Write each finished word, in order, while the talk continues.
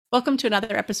Welcome to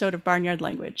another episode of Barnyard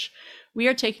Language. We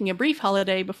are taking a brief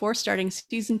holiday before starting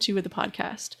season 2 of the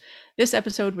podcast. This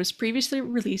episode was previously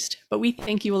released, but we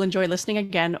think you will enjoy listening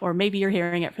again, or maybe you're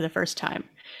hearing it for the first time.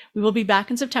 We will be back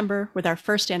in September with our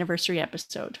first anniversary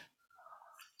episode.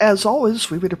 As always,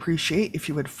 we would appreciate if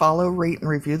you would follow, rate, and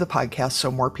review the podcast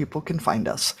so more people can find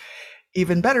us.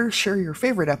 Even better, share your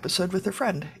favorite episode with a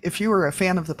friend. If you are a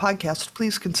fan of the podcast,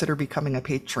 please consider becoming a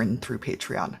patron through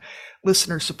Patreon.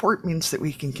 Listener support means that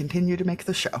we can continue to make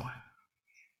the show.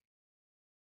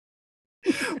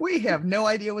 We have no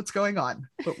idea what's going on,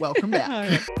 but welcome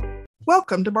back.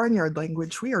 Welcome to Barnyard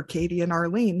Language. We are Katie and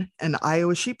Arlene, an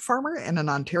Iowa sheep farmer and an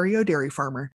Ontario dairy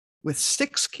farmer, with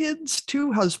 6 kids,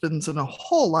 2 husbands, and a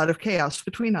whole lot of chaos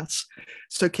between us.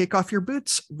 So kick off your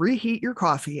boots, reheat your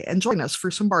coffee, and join us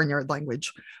for some Barnyard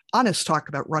Language. Honest talk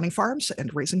about running farms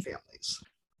and raising families.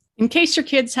 In case your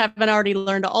kids haven't already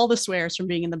learned all the swears from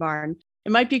being in the barn,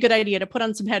 it might be a good idea to put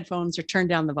on some headphones or turn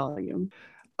down the volume.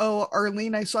 Oh,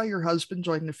 Arlene, I saw your husband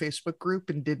join the Facebook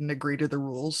group and didn't agree to the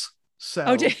rules.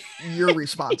 So you're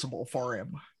responsible for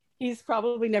him. He's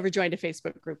probably never joined a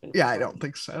Facebook group. Yeah, I don't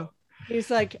think so.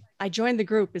 He's like, I joined the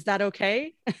group. Is that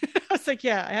okay? I was like,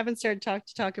 yeah, I haven't started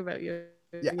to talk about you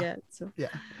yet. So yeah.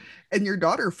 And your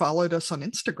daughter followed us on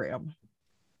Instagram.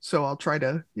 So I'll try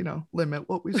to, limit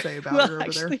what we say about her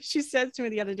over there. She said to me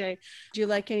the other day, do you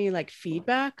like any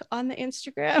feedback on the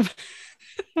Instagram?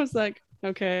 I was like,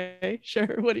 okay,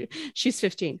 sure. She's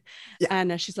 15. Yeah.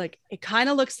 And she's like, it kind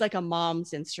of looks like a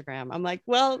mom's Instagram. I'm like,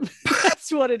 well,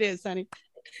 that's what it is, honey.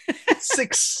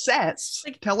 Success.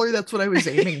 Tell her that's what I was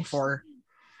aiming for.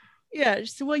 Yeah.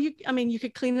 So, well, you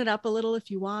could clean it up a little if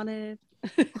you wanted.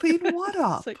 Clean what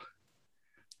up?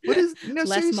 What is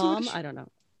less mom? I don't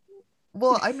know.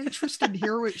 Well, I'm interested to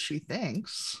hear what she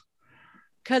thinks.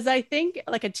 Because I think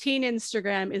a teen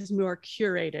Instagram is more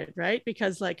curated, right?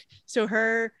 Because so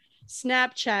her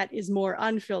Snapchat is more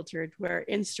unfiltered, where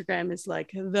Instagram is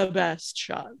the best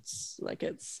shots.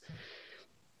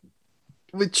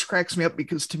 Which cracks me up,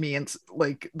 because to me, it's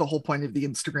the whole point of the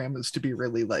Instagram is to be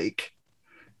really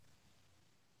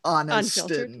honest.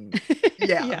 Unfiltered. And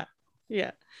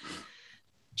yeah.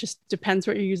 Just depends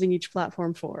what you're using each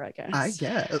platform for, I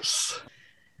guess.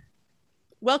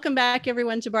 Welcome back,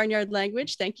 everyone, to Barnyard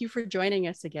Language. Thank you for joining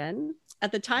us again.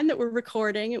 At the time that we're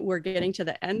recording, we're getting to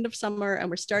the end of summer, and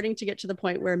we're starting to get to the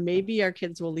point where maybe our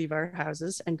kids will leave our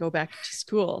houses and go back to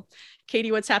school.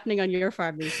 Katie, what's happening on your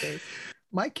farm these days?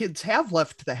 My kids have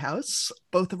left the house.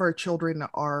 Both of our children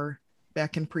are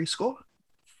back in preschool.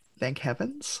 Thank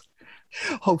heavens.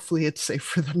 Hopefully it's safe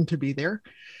for them to be there.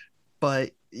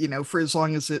 But, for as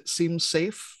long as it seems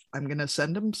safe, I'm going to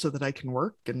send them so that I can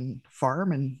work and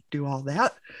farm and do all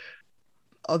that.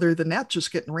 Other than that,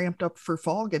 just getting ramped up for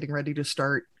fall, getting ready to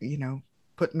start,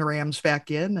 putting the rams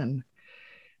back in. And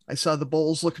I saw the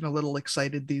bull's looking a little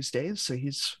excited these days, so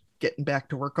he's getting back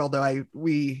to work. Although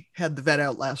we had the vet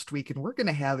out last week, and we're going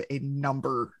to have a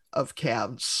number of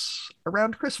calves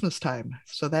around Christmas time.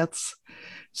 So that's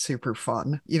super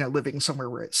fun, living somewhere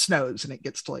where it snows and it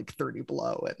gets to 30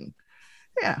 below, and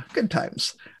yeah, good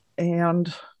times.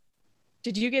 And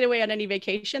did you get away on any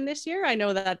vacation this year? I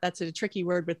know that that's a tricky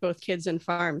word with both kids and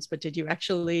farms, but did you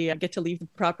actually get to leave the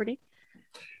property?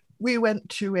 We went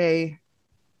to a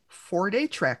 4-day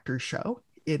tractor show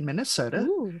in Minnesota.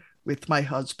 Ooh. With my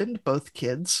husband, both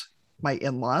kids, my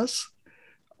in-laws,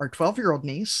 our 12-year-old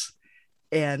niece,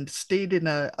 and stayed in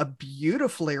a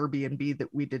beautiful Airbnb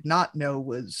that we did not know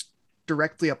was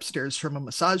directly upstairs from a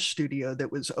massage studio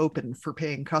that was open for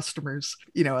paying customers,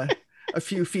 a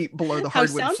few feet below the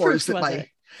hardwood floors.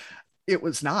 It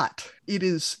was not. It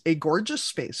is a gorgeous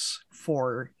space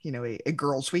for, a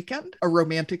girls' weekend, a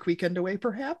romantic weekend away,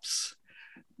 perhaps.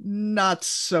 Not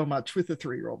so much with a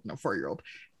 3-year-old and a 4-year-old.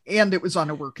 And it was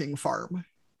on a working farm.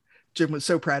 Jim was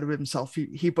so proud of himself.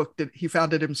 He booked it. He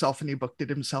found it himself and he booked it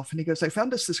himself. And he goes, I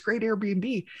found us this great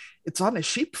Airbnb. It's on a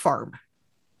sheep farm.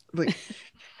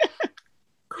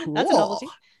 Cool. That's a novelty.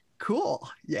 Cool.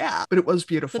 Yeah. But it was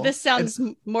beautiful. So this sounds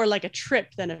more like a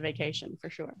trip than a vacation, for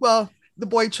sure. Well, the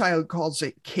boy child calls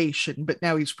it cation, but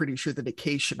now he's pretty sure that a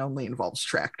cation only involves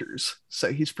tractors.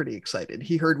 So he's pretty excited.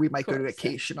 He heard we might go to a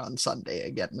cation on Sunday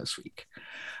again this week.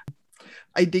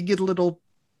 I did get a little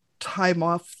time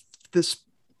off this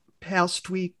past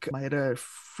week. I had a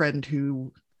friend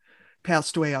who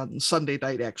passed away on Sunday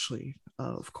night, actually,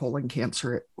 of colon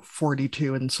cancer at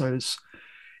 42. And so I was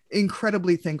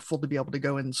incredibly thankful to be able to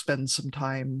go and spend some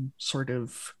time sort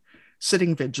of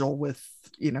sitting vigil with,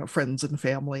 friends and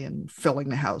family, and filling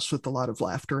the house with a lot of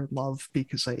laughter and love,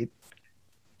 because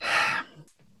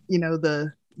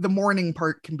the mourning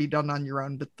part can be done on your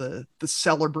own, but the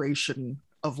celebration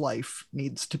of life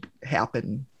needs to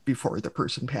happen before the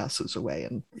person passes away.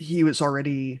 And he was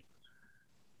already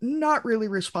not really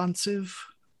responsive,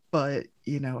 but,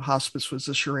 hospice was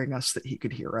assuring us that he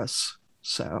could hear us.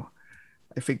 So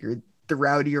I figured the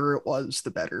rowdier it was,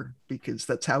 the better, because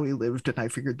that's how he lived. And I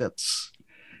figured that's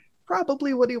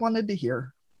probably what he wanted to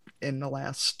hear in the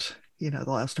last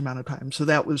amount of time. So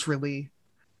that was really,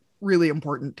 really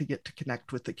important to get to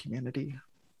connect with the community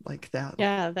like that.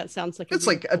 Yeah, that sounds like it's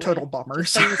like a total bummer.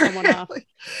 Sending someone off.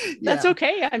 That's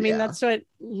okay. I mean, Yeah. that's what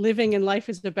living in life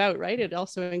is about, right? It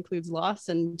also includes loss,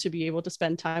 and to be able to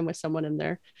spend time with someone in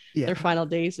their final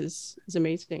days is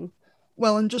amazing.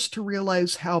 Well, and just to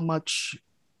realize how much,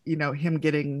 him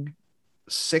getting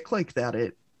sick like that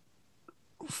at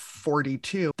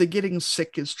 42, the getting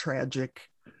sick is tragic.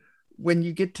 When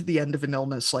you get to the end of an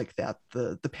illness like that,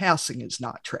 the passing is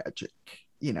not tragic.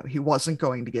 He wasn't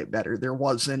going to get better. There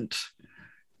wasn't,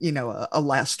 a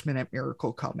last minute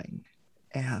miracle coming.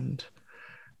 And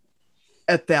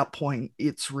at that point,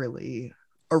 it's really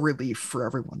a relief for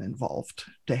everyone involved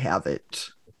to have it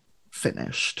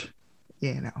finished,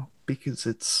 because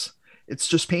it's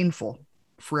just painful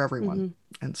for everyone.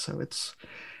 Mm-hmm. And so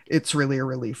it's really a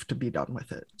relief to be done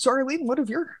with it. So Arlene, what have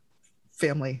your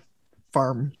family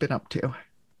farm been up to?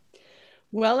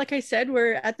 Well, like I said,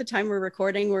 we're at the time we're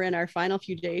recording, we're in our final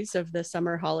few days of the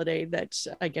summer holiday that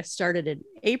I guess started in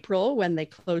April when they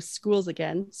closed schools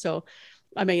again. So,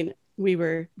 I mean, we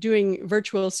were doing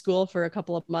virtual school for a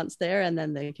couple of months there, and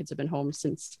then the kids have been home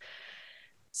since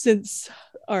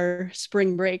our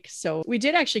spring break. So we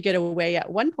did actually get away at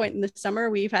one point in the summer.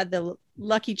 We've had the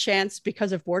lucky chance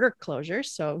because of border closures.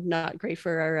 So not great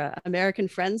for our American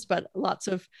friends, but lots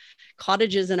of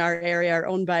cottages in our area are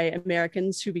owned by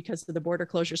Americans who, because of the border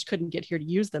closures, couldn't get here to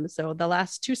use them. So the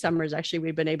last 2 summers, actually,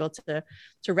 we've been able to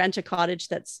rent a cottage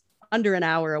that's under an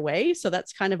hour away. So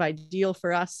that's kind of ideal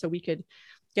for us. So we could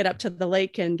get up to the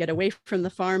lake and get away from the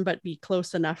farm, but be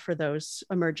close enough for those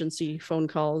emergency phone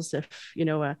calls if,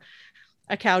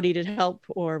 a cow needed help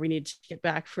or we need to get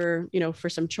back for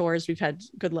some chores. We've had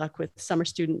good luck with summer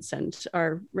students and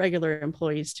our regular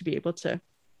employees to be able to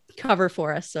cover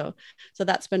for us. So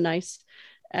that's been nice.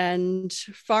 And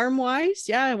farm wise,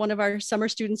 one of our summer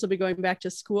students will be going back to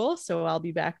school. So I'll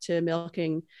be back to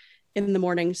milking in the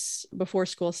mornings before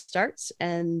school starts.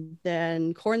 And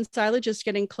then corn silage is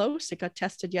getting close. It got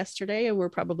tested yesterday and we're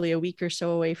probably a week or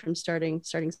so away from starting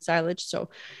silage.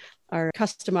 So our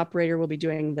custom operator will be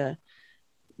doing the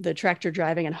tractor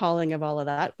driving and hauling of all of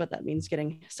that, but that means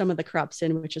getting some of the crops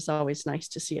in, which is always nice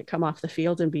to see it come off the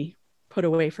field and be put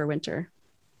away for winter.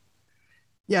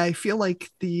 Yeah, I feel like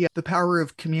the power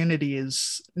of community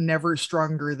is never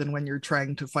stronger than when you're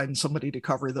trying to find somebody to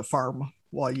cover the farm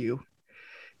while you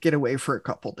get away for a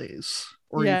couple days.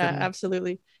 Or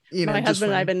absolutely. My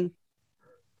husband and I've been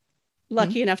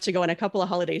lucky enough to go on a couple of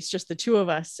holidays, just the two of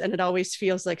us. And it always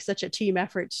feels like such a team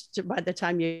effort by the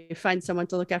time you find someone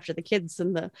to look after the kids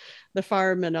and the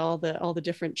farm and all the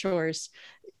different chores,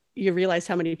 you realize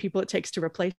how many people it takes to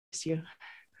replace you.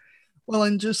 Well,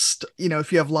 and just,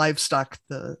 if you have livestock,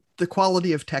 the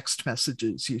quality of text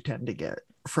messages you tend to get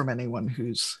from anyone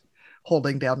who's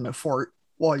holding down the fort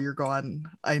while you're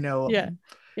gone. I know.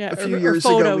 A few years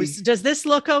ago. Does this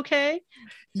look okay?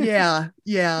 Yeah.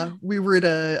 We were at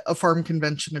a farm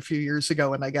convention a few years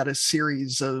ago, and I got a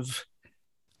series of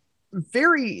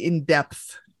very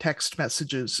in-depth text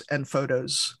messages and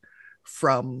photos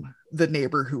from the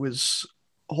neighbor who was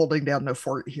holding down the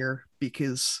fort here,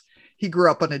 because he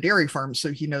grew up on a dairy farm,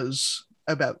 so he knows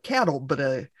about cattle, but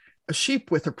a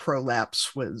sheep with a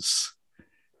prolapse was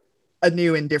a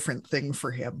new and different thing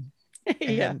for him.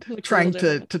 And trying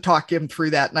to talk him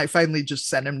through that. And I finally just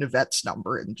sent him the vet's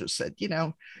number and just said,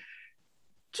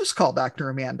 just call Dr.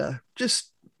 Amanda.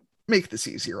 Just make this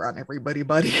easier on everybody,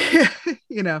 buddy.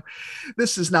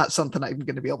 This is not something I'm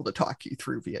going to be able to talk you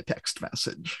through via text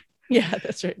message. Yeah,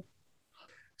 that's right.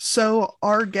 So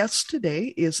our guest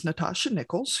today is Natasha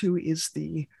Nichols, who is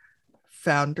the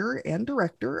founder and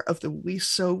director of the We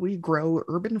Sow We Grow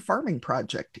Urban Farming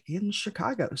Project in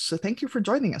Chicago. So thank you for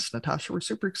joining us, Natasha. We're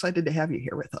super excited to have you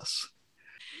here with us.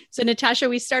 So Natasha,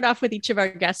 we start off with each of our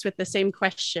guests with the same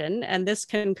question, and this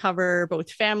can cover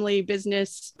both family,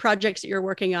 business, projects that you're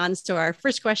working on. So our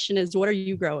first question is, what are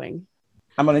you growing?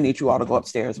 I'm going to need you all to go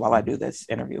upstairs while I do this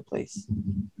interview, please.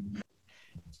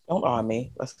 Don't on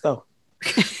me. Let's go.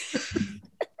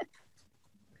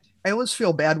 I always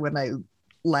feel bad when I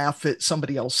laugh at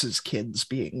somebody else's kids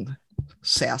being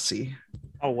sassy.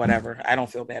 Oh, whatever. I don't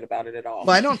feel bad about it at all.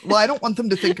 Well, I don't want them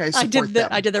to think I support them.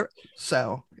 I did the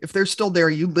So if they're still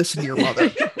there, you listen to your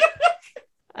mother.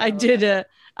 I did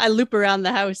I loop around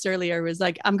the house earlier, was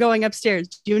like, I'm going upstairs.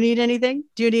 Do you need anything?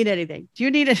 Do you need anything? Do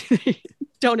you need anything?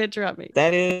 Don't interrupt me.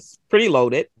 That is pretty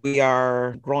loaded. We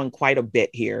are growing quite a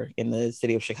bit here in the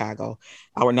city of Chicago.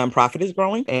 Our nonprofit is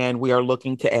growing, and we are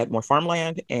looking to add more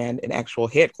farmland and an actual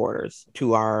headquarters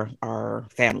to our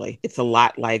family. It's a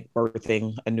lot like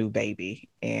birthing a new baby,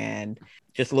 and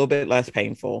just a little bit less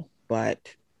painful, but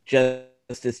just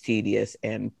as tedious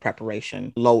and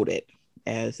preparation loaded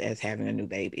as having a new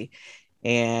baby.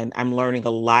 And I'm learning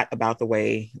a lot about the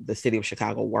way the city of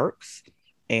Chicago works,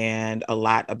 and a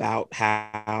lot about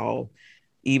how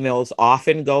emails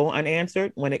often go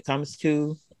unanswered when it comes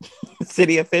to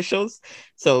city officials.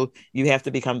 So you have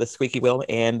to become the squeaky wheel.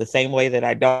 And the same way that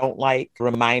I don't like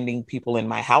reminding people in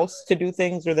my house to do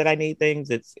things or that I need things,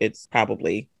 it's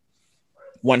probably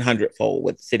 100-fold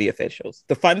with city officials.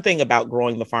 The fun thing about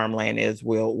growing the farmland is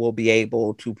we'll be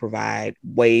able to provide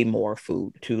way more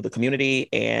food to the community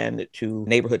and to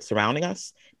neighborhoods surrounding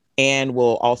us. And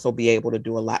we'll also be able to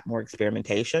do a lot more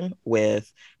experimentation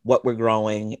with what we're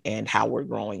growing and how we're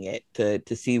growing it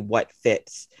to see what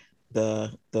fits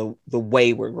the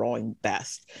way we're growing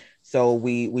best. So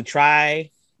we try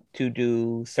to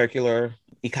do circular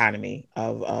economy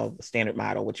of standard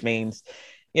model, which means,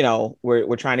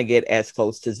 we're trying to get as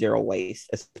close to zero waste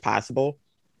as possible.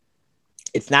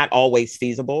 It's not always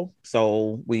feasible,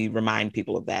 so we remind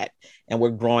people of that, and we're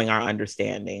growing our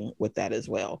understanding with that as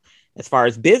well. As far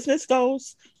as business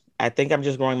goes, I think I'm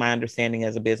just growing my understanding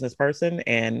as a business person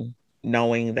and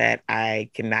knowing that I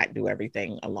cannot do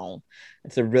everything alone.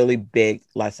 It's a really big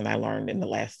lesson I learned in the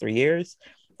last 3 years,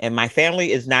 and my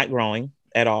family is not growing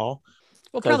at all.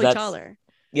 Well, probably taller.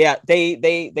 Yeah,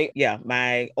 yeah,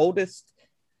 my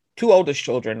two oldest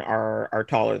children are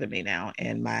taller than me now,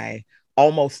 and my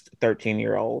almost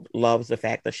 13-year-old loves the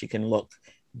fact that she can look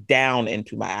down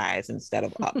into my eyes instead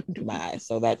of up into my eyes.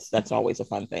 So that's always a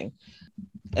fun thing.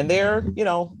 And they're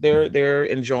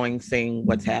enjoying seeing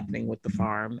what's happening with the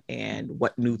farm and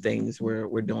what new things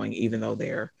we're doing, even though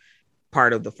they're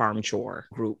part of the farm chore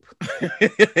group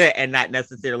and not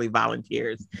necessarily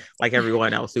volunteers like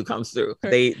everyone else who comes through.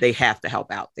 They have to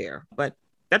help out there, but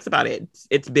that's about it.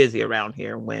 It's busy around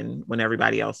here when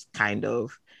everybody else kind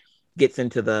of gets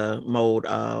into the mode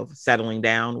of settling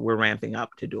down. We're ramping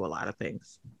up to do a lot of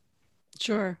things.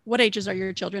 Sure. What ages are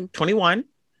your children? 21.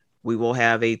 We will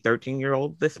have a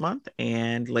 13-year-old this month,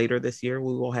 and later this year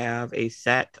we will have a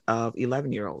set of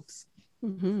 11-year-olds.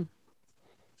 Mm-hmm.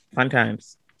 Fun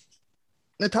times.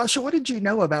 Natasha, what did you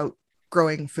know about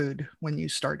growing food when you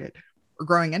started, or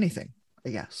growing anything, I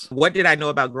guess? What did I know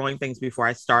about growing things before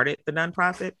I started the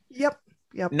nonprofit? Yep.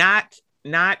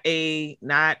 Not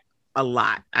a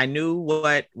lot. I knew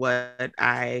what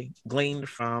I gleaned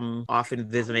from often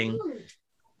visiting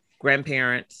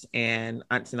grandparents and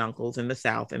aunts and uncles in the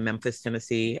South, in Memphis,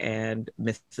 Tennessee, and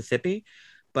Mississippi.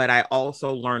 But I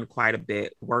also learned quite a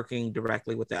bit working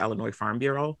directly with the Illinois Farm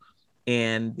Bureau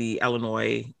and the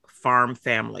Illinois Farm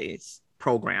Families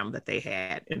program that they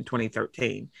had in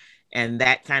 2013. And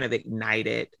that kind of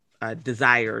ignited a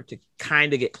desire to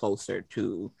kind of get closer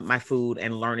to my food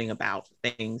and learning about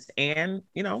things and,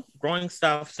 growing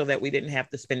stuff so that we didn't have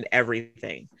to spend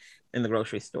everything in the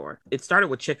grocery store. It started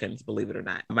with chickens, believe it or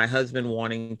not. My husband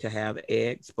wanting to have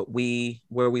eggs, but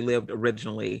where we lived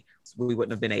originally, we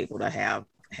wouldn't have been able to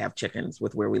have chickens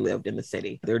with where we lived in the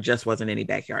city. There just wasn't any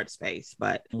backyard space.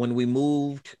 But when we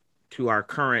moved to our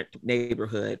current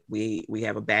neighborhood, we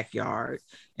have a backyard,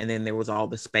 and then there was all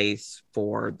the space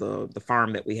for the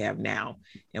farm that we have now,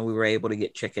 and we were able to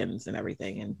get chickens and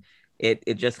everything, and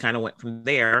it just kind of went from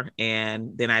there.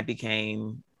 And then I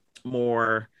became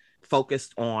more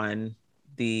focused on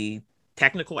the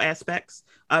technical aspects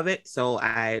of it. So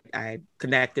I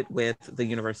connected with the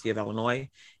University of Illinois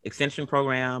Extension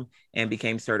program and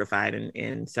became certified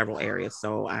in several areas.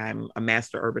 So I'm a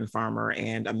master urban farmer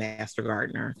and a master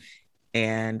gardener.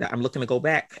 And I'm looking to go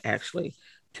back actually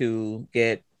to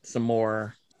get some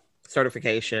more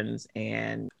certifications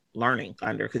and learning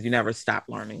under, because you never stop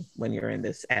learning when you're in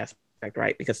this aspect,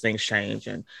 right? Because things change,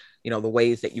 and the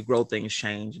ways that you grow things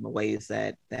change, and the ways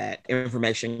that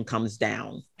information comes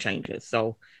down changes.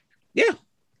 So yeah,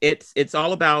 it's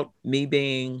all about me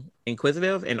being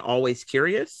inquisitive and always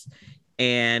curious,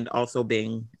 and also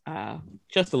being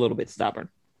just a little bit stubborn.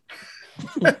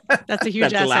 That's a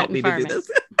huge asset in farming. To do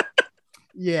this.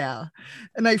 Yeah.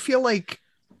 And I feel like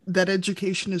that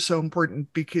education is so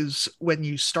important, because when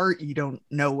you start, you don't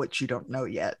know what you don't know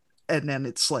yet. And then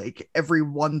it's like every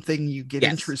one thing you get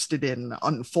interested in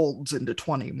unfolds into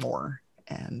 20 more.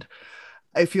 And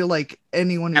I feel like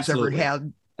anyone who's ever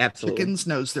had chickens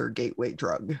knows they're a gateway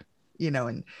drug,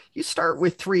 and you start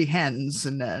with 3 hens,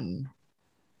 and then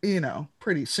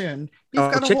pretty soon.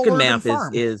 You've got a whole chicken urban math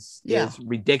farm. is Yeah.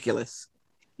 ridiculous.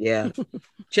 Yeah.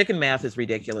 Chicken math is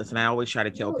ridiculous. And I always try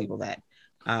to tell people that.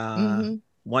 Mhm.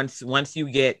 Once you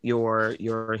get your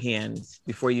hens,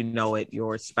 before you know it,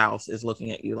 your spouse is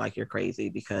looking at you like you're crazy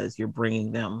because you're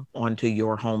bringing them onto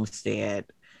your homestead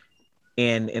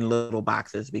in little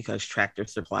boxes because Tractor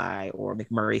Supply or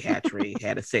McMurray Hatchery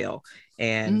had a sale.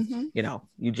 And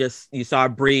Mhm. you saw a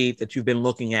breed that you've been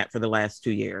looking at for the last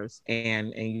 2 years,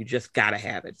 and you just gotta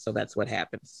have it. So that's what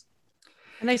happens.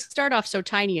 And they start off so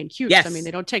tiny and cute. Yes. I mean,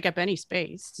 they don't take up any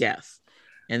space. Yes.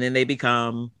 And then they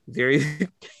become very,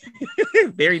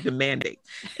 very demanding.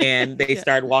 And they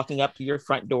start walking up to your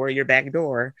front door, your back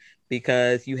door,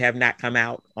 because you have not come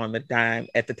out on the time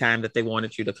at the time that they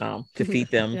wanted you to come to feed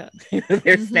them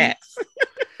their snacks.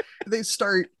 They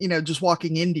start, just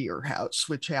walking into your house,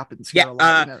 which happens here a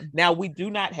lot. Now we do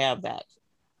not have that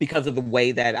because of the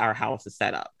way that our house is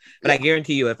set up. But I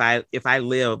guarantee you, if I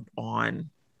lived on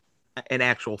an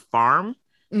actual farm,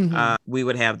 we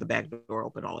would have the back door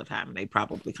open all the time, and they'd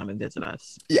probably come and visit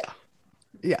us.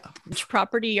 Yeah. Which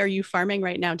property are you farming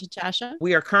right now, Natasha?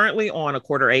 We are currently on a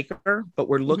 1/4 acre, but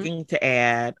we're looking to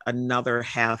add another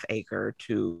 1/2 acre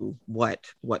to what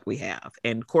we have.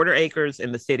 And 1/4 acres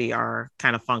in the city are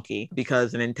kind of funky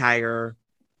because an entire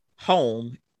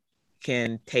home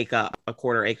can take up a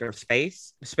 1/4 acre of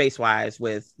space wise,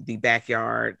 with the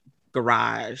backyard,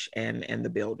 garage, and the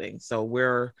building. So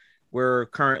we're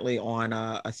currently on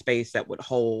a space that would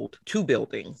hold 2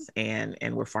 buildings, and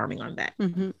we're farming on that.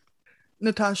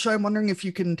 Natasha, I'm wondering if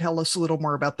you can tell us a little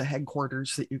more about the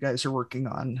headquarters that you guys are working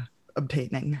on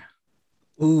obtaining.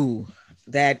 Ooh,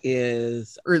 that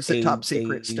is... Or is it top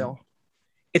secret still?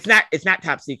 It's not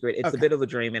top secret. It's a bit of a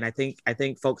dream. And I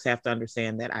think folks have to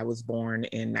understand that I was born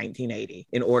in 1980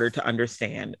 in order to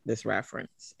understand this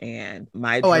reference. And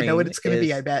my dream... I know what it's going to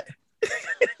be, I bet.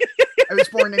 I was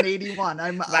born in 81.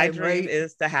 My dream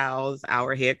is to house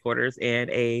our headquarters in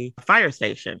a fire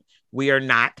station. We are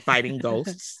not fighting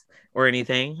ghosts or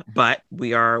anything, but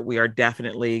we are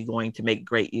definitely going to make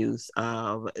great use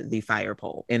of the fire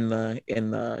pole in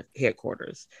the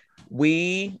headquarters.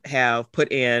 We have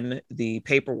put in the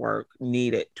paperwork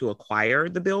needed to acquire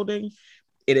the building.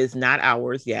 It is not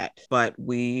ours yet, but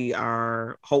we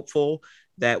are hopeful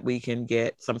that we can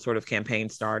get some sort of campaign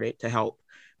started to help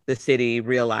the city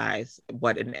realize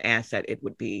what an asset it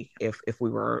would be if we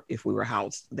were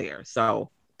housed there.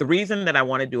 So the reason that I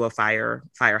want to do a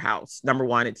firehouse, number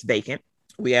one, it's vacant.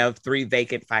 We have 3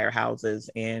 vacant firehouses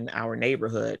in our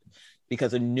neighborhood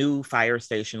because a new fire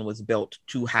station was built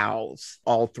to house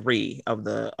all 3 of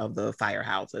the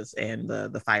firehouses and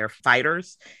the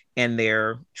firefighters and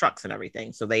their trucks and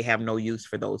everything. So they have no use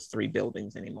for those 3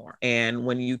 buildings anymore. And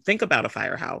when you think about a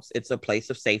firehouse, it's a place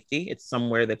of safety. It's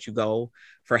somewhere that you go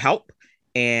for help,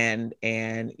 and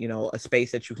a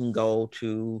space that you can go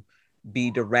to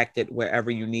be directed wherever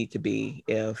you need to be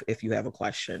if you have a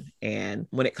question. And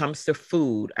when it comes to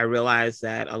food, I realize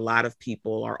that a lot of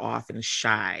people are often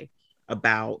shy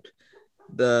about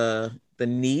the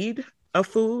need of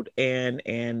food and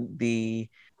the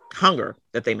hunger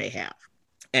that they may have.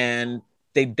 And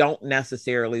they don't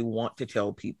necessarily want to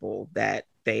tell people that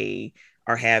they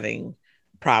are having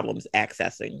problems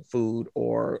accessing food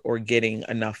or getting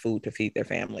enough food to feed their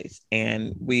families.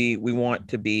 And we want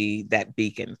to be that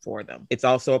beacon for them. It's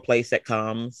also a place that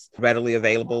comes readily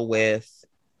available with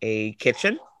a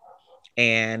kitchen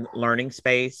and learning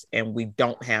space, and we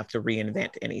don't have to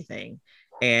reinvent anything.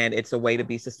 And it's a way to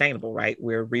be sustainable, right?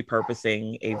 We're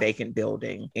repurposing a vacant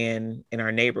building in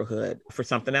our neighborhood for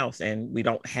something else, and we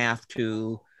don't have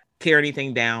to tear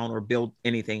anything down or build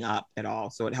anything up at all.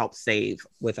 So it helps save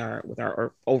with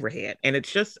our overhead. And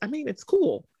it's just, it's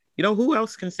cool. Who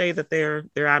else can say that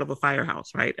they're out of a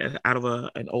firehouse, right? Out of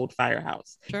an old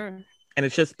firehouse. Sure. And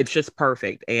it's just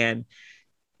perfect. And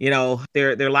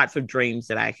there are lots of dreams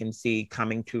that I can see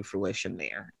coming to fruition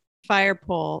there. Fire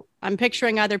pole. I'm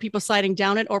picturing either people sliding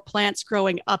down it or plants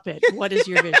growing up it. What is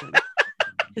your vision?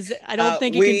 I don't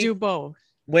think you can do both.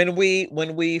 When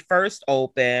we first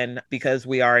open, because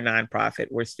we are a nonprofit,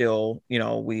 we're still,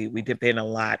 we depend a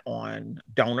lot on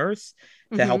donors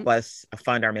to help us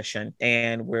fund our mission.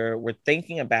 And we're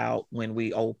thinking about, when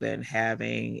we open,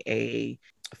 having a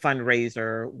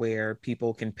fundraiser where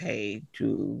people can pay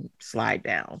to slide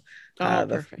down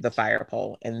the fire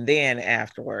pole. And then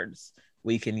afterwards,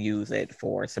 we can use it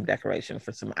for some decoration,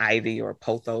 for some ivy or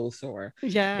pothos or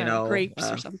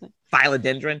grapes or something.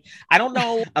 Philodendron. I don't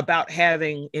know about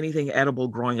having anything edible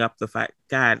growing up.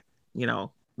 God,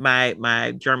 my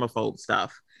germaphobe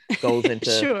stuff goes into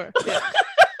Sure. Yeah.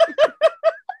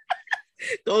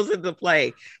 goes into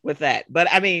play with that. But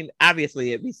I mean,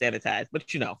 obviously it'd be sanitized, but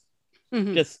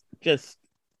just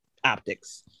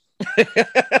optics.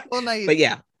 Well, but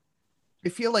yeah, I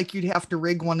feel like you'd have to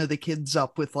rig one of the kids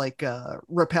up with like a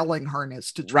rappelling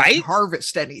harness to try right? and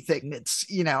harvest anything that's,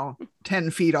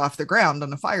 10 feet off the ground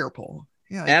on a fire pole.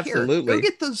 Yeah, like, Absolutely. Here, go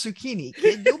get the zucchini,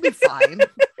 kid. You'll be fine.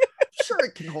 Sure,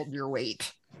 it can hold your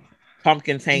weight.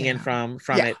 Pumpkins hanging from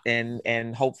it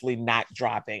and hopefully not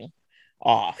dropping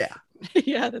off. Yeah.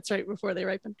 Yeah, that's right, before they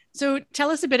ripen. So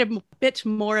tell us a bit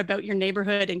more about your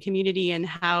neighborhood and community and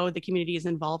how the community is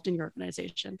involved in your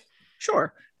organization.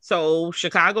 Sure. So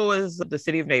Chicago is the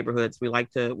city of neighborhoods. We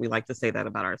like to say that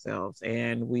about ourselves.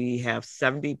 And we have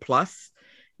 70 plus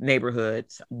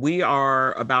neighborhoods. We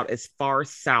are about as far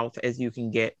south as you can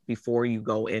get before you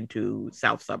go into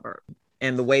South Suburb.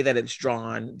 And the way that it's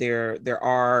drawn, there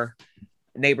are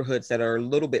neighborhoods that are a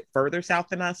little bit further south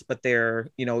than us, but they're,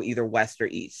 either west or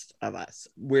east of us.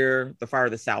 We're the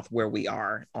farthest south where we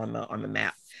are on the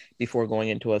map before going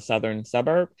into a southern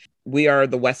suburb. We are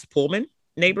the West Pullman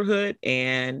neighborhood.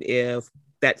 And if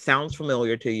that sounds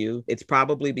familiar to you, it's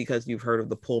probably because you've heard of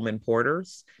the Pullman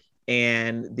Porters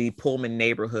and the Pullman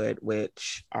neighborhood,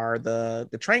 which are the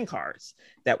train cars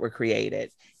that were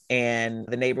created, and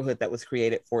the neighborhood that was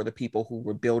created for the people who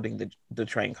were building the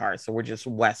train cars. So we're just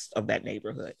west of that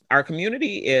neighborhood. Our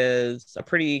community is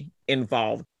pretty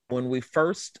involved. When we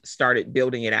first started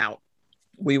building it out,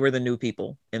 we were the new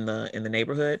people in the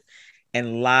neighborhood.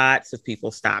 And lots of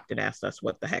people stopped and asked us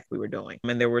what the heck we were doing.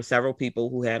 And there were several people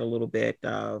who had a little bit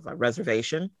of a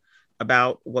reservation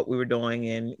about what we were doing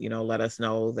and, let us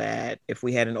know that if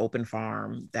we had an open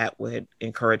farm, that would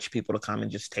encourage people to come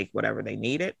and just take whatever they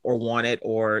needed or wanted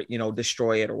or,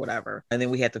 destroy it or whatever. And then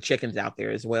we had the chickens out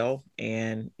there as well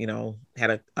and,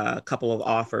 had a couple of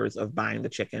offers of buying the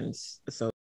chickens.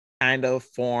 So kind of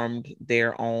formed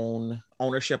their own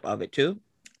ownership of it too.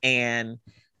 And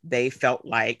they felt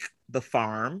like the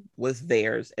farm was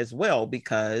theirs as well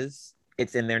because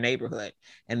it's in their neighborhood.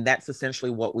 And that's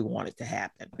essentially what we wanted to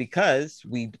happen because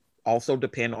we also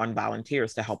depend on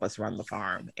volunteers to help us run the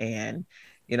farm. And,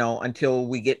 until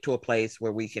we get to a place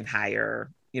where we can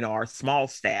hire, our small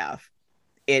staff,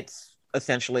 it's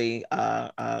essentially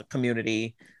a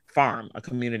community farm, a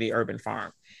community urban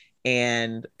farm.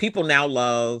 And people now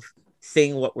love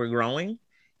seeing what we're growing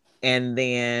and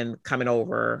then coming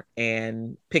over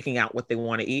and picking out what they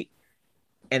want to eat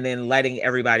and then letting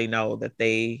everybody know that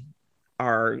they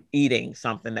are eating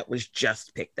something that was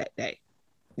just picked that day.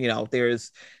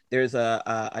 There's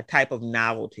a type of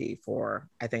novelty for,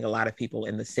 I think, a lot of people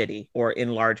in the city or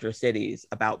in larger cities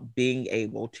about being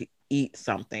able to eat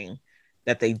something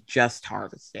that they just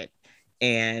harvested.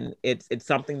 And it's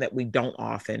something that we don't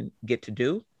often get to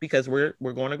do because we're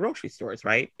going to grocery stores,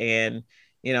 right? And,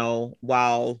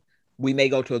 while we may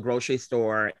go to a grocery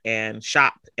store and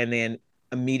shop and then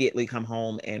immediately come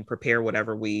home and prepare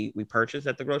whatever we purchase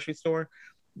at the grocery store,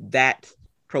 that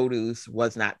produce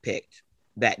was not picked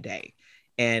that day.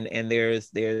 And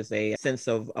there's a sense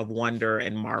of wonder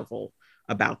and marvel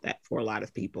about that for a lot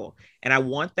of people. And I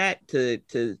want that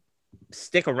to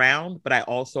stick around, but I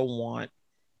also want,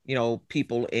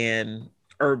 people in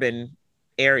urban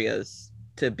areas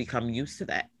to become used to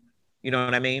that. You know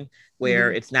what I mean?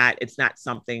 Where it's not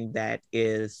something that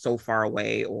is so far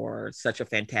away or such a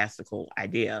fantastical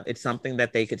idea. It's something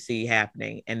that they could see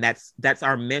happening. And that's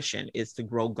our mission, is to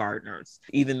grow gardeners.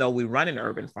 Even though we run an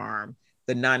urban farm,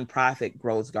 the nonprofit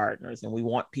grows gardeners, and we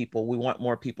want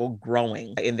more people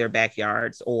growing in their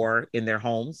backyards or in their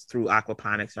homes through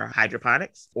aquaponics or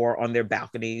hydroponics or on their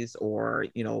balconies or,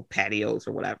 patios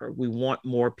or whatever. We want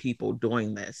more people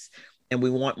doing this. And we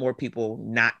want more people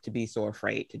not to be so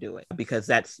afraid to do it because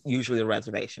that's usually the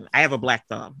reservation. I have a black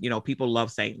thumb. People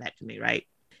love saying that to me, right?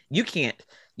 You can't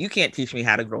teach me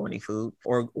how to grow any food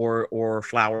or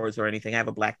flowers or anything. I have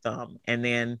a black thumb. And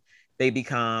then they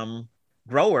become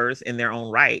growers in their own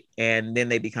right. And then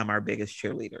they become our biggest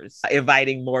cheerleaders,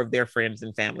 inviting more of their friends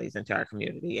and families into our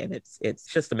community. And it's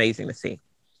just amazing to see.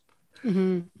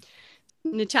 Mm-hmm.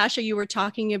 Natasha, you were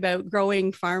talking about growing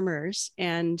gardeners.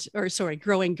 And I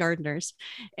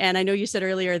know you said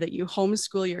earlier that you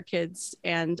homeschool your kids,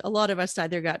 and a lot of us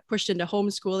either got pushed into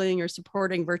homeschooling or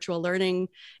supporting virtual learning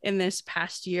in this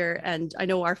past year. And I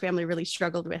know our family really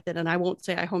struggled with it. And I won't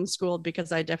say I homeschooled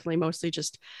because I definitely mostly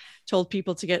just told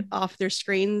people to get off their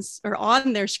screens or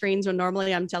on their screens when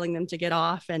normally I'm telling them to get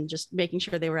off, and just making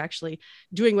sure they were actually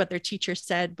doing what their teacher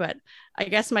said. But I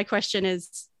guess my question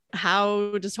is,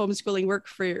 how does homeschooling work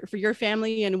for your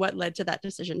family, and what led to that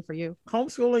decision for you?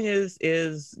 Homeschooling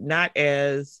is not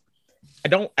as, I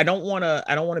don't want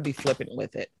to be flippant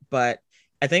with it, but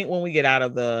I think when we get out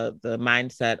of the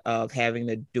mindset of having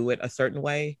to do it a certain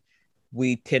way,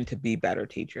 we tend to be better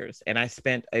teachers. And I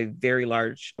spent a very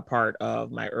large part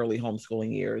of my early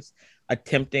homeschooling years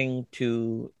attempting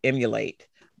to emulate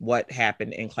what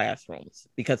happened in classrooms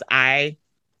because I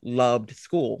loved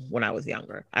school when I was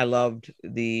younger. I loved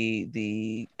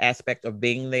the aspect of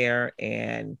being there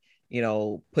and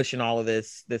pushing all of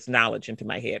this knowledge into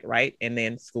my head, right? And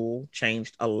then school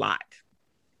changed a lot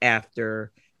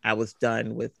after I was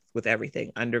done with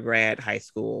everything, undergrad, high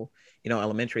school,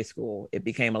 elementary school. It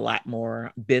became a lot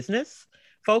more business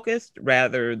focused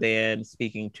rather than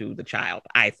speaking to the child,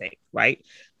 I think, right?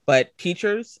 But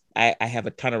teachers, I have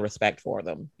a ton of respect for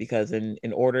them because in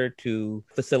order to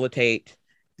facilitate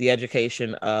the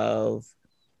education of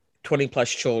 20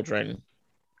 plus children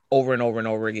over and over and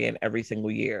over again every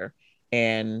single year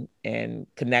and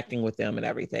connecting with them and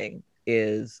everything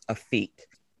is a feat.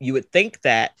 You would think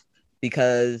that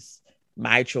because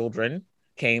my children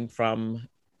came from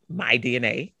my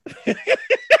DNA,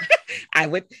 I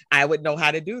would know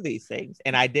how to do these things.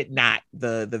 And I did not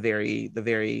the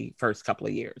very first couple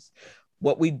of years.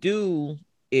 What we do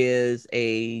is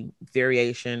a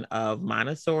variation of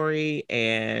Montessori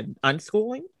and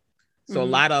unschooling. So a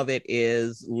lot of it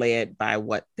is led by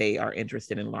what they are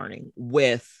interested in learning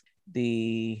with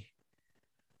the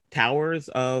towers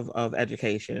of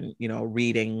education,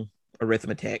 reading,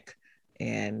 arithmetic,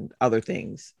 and other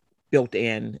things built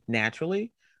in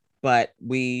naturally. But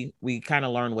we kind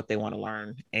of learn what they want to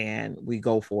learn, and we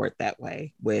go for it that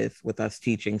way with us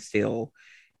teaching still,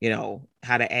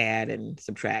 how to add and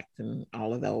subtract and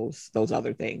all of those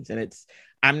other things. And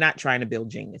I'm not trying to build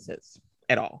geniuses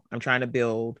at all. I'm trying to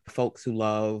build folks who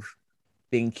love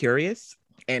being curious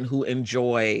and who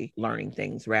enjoy learning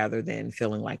things rather than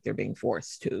feeling like they're being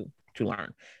forced to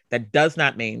learn. That does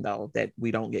not mean, though, that we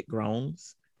don't get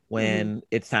groans when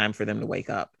it's time for them to wake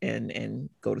up and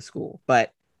go to school.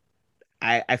 But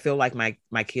I feel like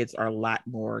my kids are a lot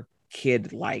more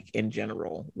kid-like in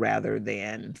general rather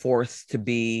than forced to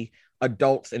be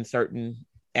adults in certain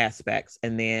aspects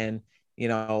and then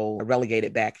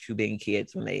relegated back to being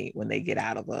kids when they get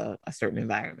out of a certain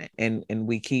environment. And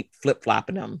we keep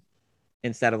flip-flopping them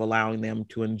instead of allowing them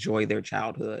to enjoy their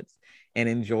childhoods and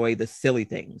enjoy the silly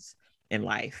things in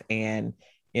life. And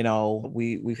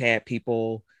we've had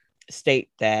people state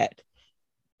that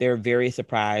they're very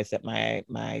surprised that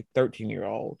my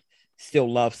 13-year-old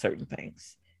still loves certain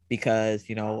things because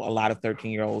a lot of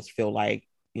 13-year-olds feel like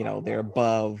they're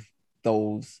above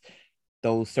those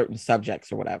certain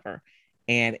subjects or whatever.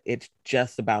 And it's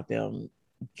just about them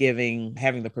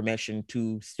having the permission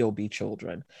to still be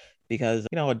children because,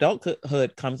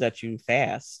 adulthood comes at you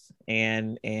fast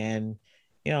and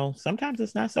sometimes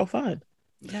it's not so fun.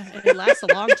 Yeah, it lasts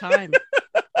a long time.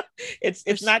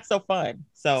 It's not so fun.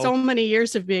 So many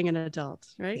years of being an adult,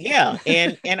 right? Yeah.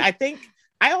 And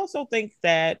I also think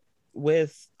that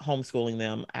with homeschooling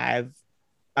them, I've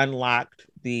unlocked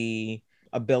the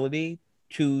ability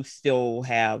to still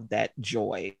have that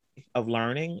joy of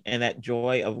learning and that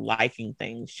joy of liking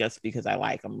things just because I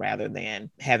like them rather than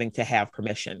having to have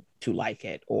permission to like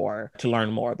it or to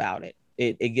learn more about it.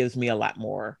 It gives me a lot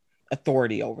more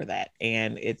authority over that.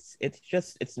 And it's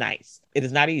nice. It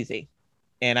is not easy.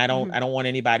 And I don't want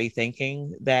anybody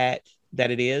thinking that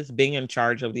it is. Being in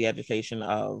charge of the education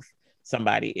of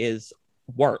somebody is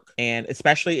work. And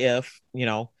especially if,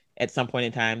 at some point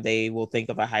in time, they will think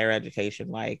of a higher education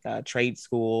like a trade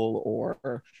school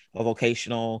or a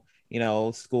vocational,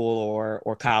 school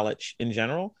or college in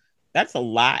general. That's a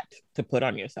lot to put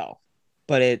on yourself.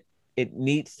 But it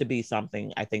needs to be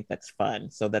something I think that's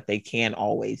fun so that they can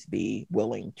always be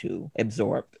willing to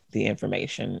absorb the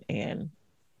information and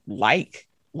like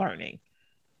learning.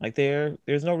 Like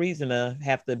there's no reason to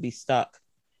have to be stuck,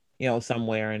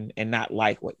 somewhere and not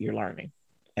like what you're learning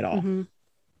at all.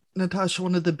 Natasha,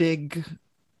 one of the big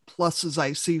pluses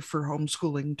I see for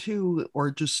homeschooling too,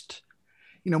 or just,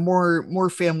 more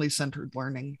family-centered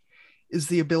learning is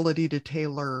the ability to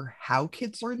tailor how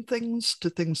kids learn things to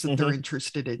things that they're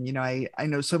interested in. I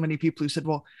know so many people who said,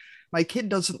 well, my kid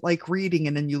doesn't like reading.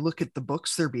 And then you look at the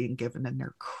books they're being given and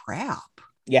they're crap.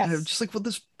 Yes. And I'm just like, well,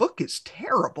 this book is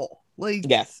terrible. Like,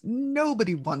 yes,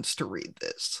 nobody wants to read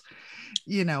this,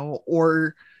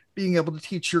 or being able to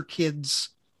teach your kids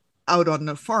out on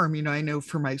the farm. I know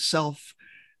for myself,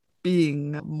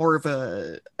 being more of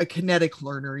a kinetic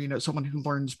learner, someone who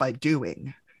learns by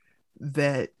doing,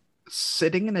 that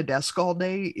sitting in a desk all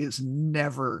day is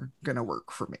never going to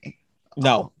work for me.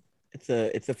 No, it's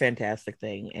a fantastic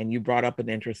thing. And you brought up an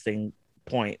interesting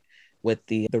point with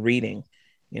the reading.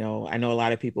 I know a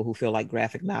lot of people who feel like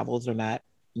graphic novels are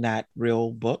not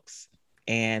real books.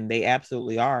 And they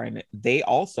absolutely are. And they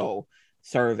also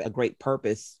serve a great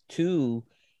purpose to,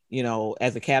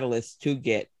 as a catalyst to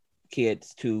get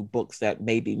kids to books that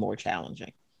may be more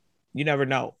challenging. You never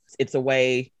know. It's a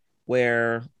way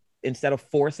where instead of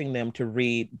forcing them to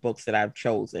read books that I've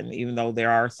chosen, even though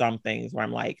there are some things where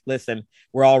I'm like, listen,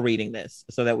 we're all reading this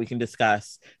so that we can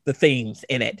discuss the themes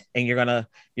in it. And you're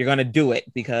gonna do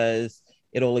it because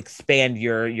it'll expand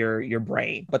your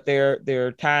brain. But there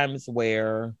are times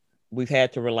where we've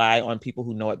had to rely on people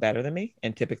who know it better than me.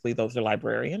 And typically those are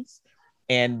librarians.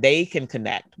 And they can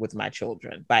connect with my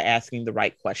children by asking the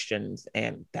right questions.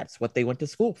 And that's what they went to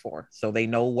school for. So they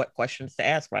know what questions to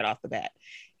ask right off the bat.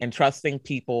 And trusting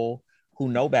people who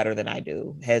know better than I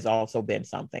do has also been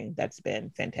something that's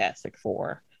been fantastic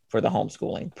for the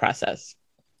homeschooling process.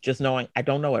 Just knowing I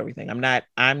don't know everything. I'm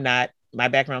not, my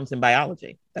background's in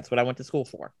biology. That's what I went to school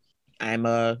for. I'm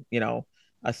a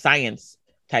science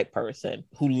type person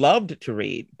who loved to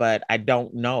read, but I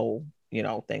don't know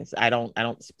things. I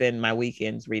don't spend my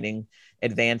weekends reading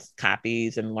advanced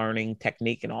copies and learning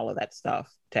technique and all of that stuff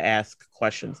to ask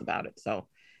questions about it. So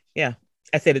yeah,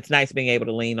 I said it's nice being able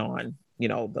to lean on,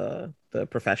 the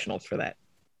professionals for that.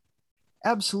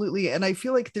 Absolutely. And I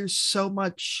feel like there's so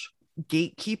much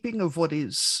gatekeeping of what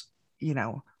is,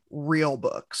 real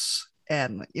books.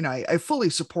 And, I fully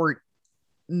support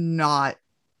not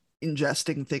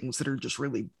ingesting things that are just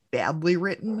really badly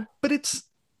written, but it's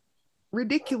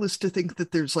ridiculous to think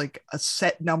that there's like a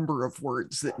set number of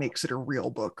words that makes it a real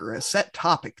book or a set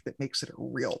topic that makes it a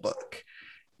real book,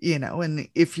 and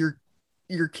if your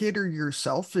kid or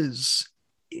yourself is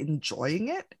enjoying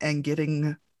it and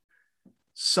getting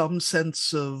some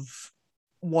sense of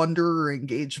wonder or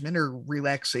engagement or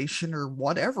relaxation or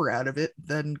whatever out of it,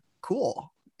 then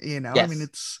cool. Yes. I mean,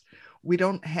 we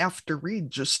don't have to read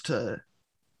just to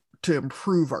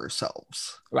improve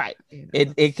ourselves. Right.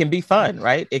 It can be fun,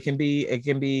 right? It can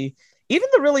be even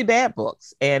the really bad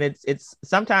books. And it's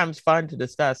sometimes fun to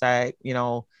discuss.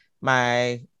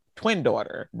 My twin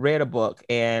daughter read a book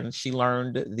and she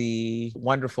learned the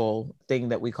wonderful thing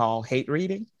that we call hate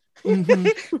reading.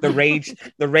 Mm-hmm. the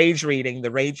rage reading, the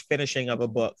rage finishing of a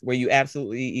book where you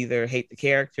absolutely either hate the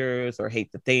characters or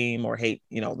hate the theme or hate,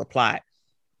 the plot.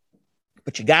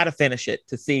 But you got to finish it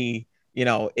to see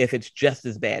if it's just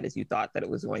as bad as you thought that it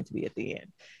was going to be at the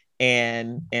end.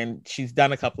 And she's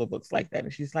done a couple of books like that.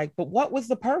 And she's like, but what was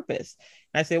the purpose?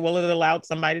 And I said, well, it allowed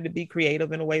somebody to be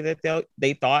creative in a way that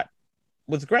they thought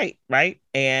was great. Right.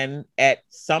 And at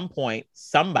some point,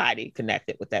 somebody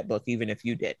connected with that book, even if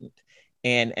you didn't.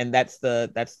 And that's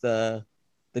the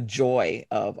joy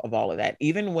of all of that.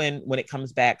 Even when it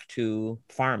comes back to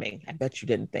farming, I bet you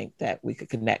didn't think that we could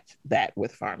connect that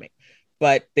with farming.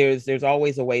 But there's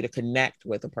always a way to connect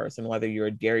with a person, whether you're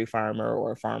a dairy farmer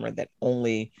or a farmer that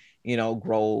only,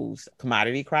 grows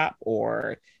commodity crop,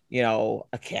 or,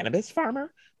 a cannabis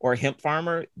farmer or a hemp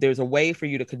farmer. There's a way for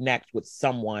you to connect with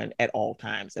someone at all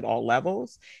times, at all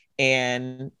levels.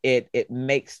 And it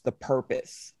makes the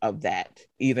purpose of that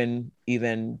even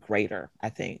greater, I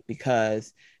think,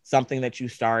 because something that you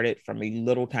started from a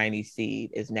little tiny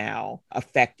seed is now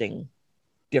affecting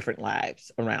different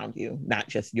lives around you, not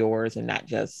just yours and not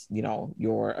just,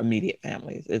 your immediate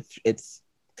families. It's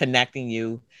connecting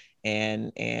you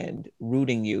and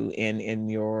rooting you in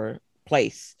your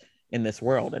place in this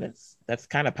world. And that's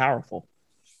kind of powerful.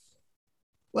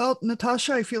 Well,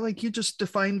 Natasha, I feel like you just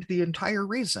defined the entire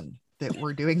reason that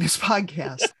we're doing this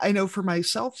podcast. I know for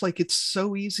myself, like, it's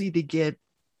so easy to get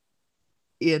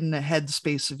in the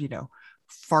headspace of,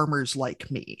 farmers like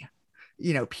me,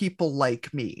 people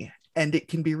like me. And it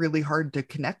can be really hard to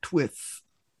connect with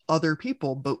other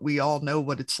people, but we all know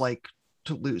what it's like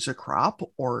to lose a crop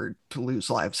or to lose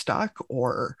livestock,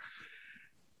 or,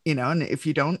 and if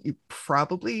you don't, you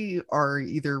probably are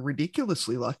either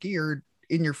ridiculously lucky or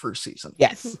in your first season.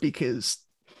 Yes. Because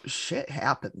shit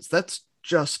happens. That's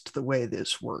just the way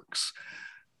this works.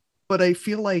 But I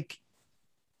feel like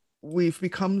we've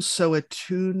become so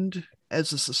attuned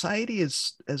as a society,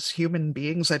 as human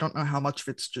beings. I don't know how much of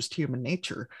it's just human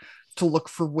nature to look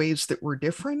for ways that we're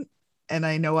different. And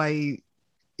I know I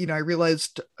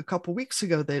realized a couple weeks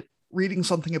ago that reading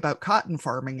something about cotton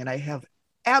farming, and I have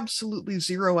absolutely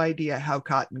zero idea how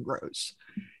cotton grows.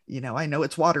 I know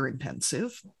it's water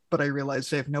intensive, but I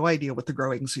realized I have no idea what the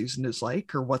growing season is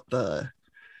like or what the,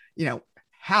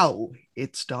 how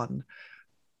it's done.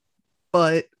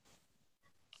 But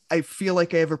I feel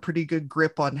like I have a pretty good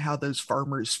grip on how those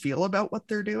farmers feel about what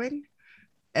they're doing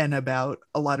and about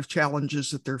a lot of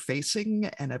challenges that they're facing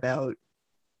and about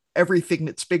everything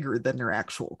that's bigger than their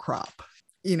actual crop.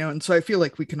 And so I feel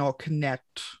like we can all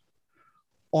connect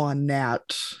on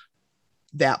that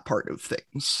that part of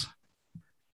things.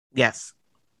 Yes,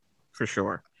 for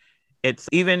sure. It's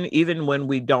even when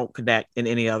we don't connect in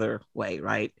any other way,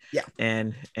 right? Yeah.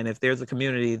 And if there's a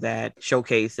community that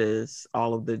showcases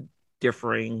all of the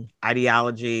differing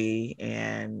ideology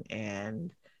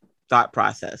and thought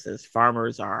processes,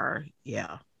 farmers are,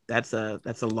 yeah, that's a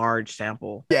large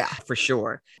sample. Yeah, for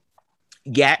sure.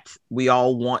 Yet we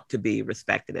all want to be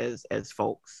respected as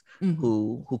folks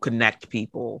who connect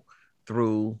people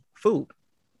through food.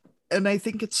 And I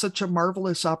think it's such a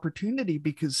marvelous opportunity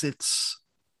because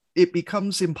it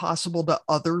becomes impossible to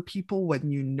other people when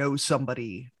you know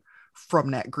somebody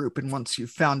from that group. And once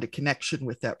you've found a connection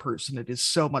with that person, it is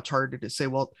so much harder to say,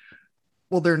 well,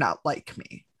 they're not like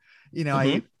me.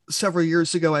 Several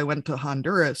years ago, I went to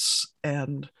Honduras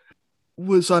and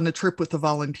was on a trip with a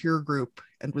volunteer group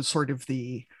and was sort of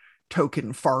the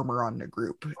token farmer on the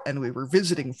group. And we were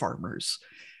visiting farmers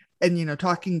and,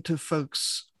 talking to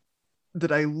folks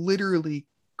that I literally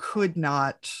could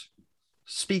not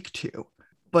speak to,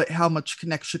 but how much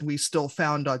connection we still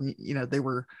found on, they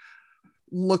were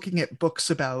looking at books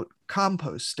about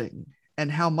composting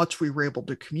and how much we were able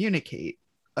to communicate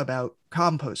about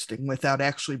composting without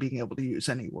actually being able to use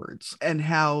any words, and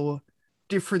how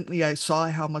differently I saw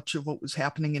how much of what was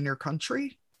happening in your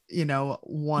country,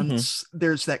 once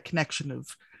there's that connection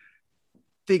of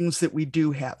things that we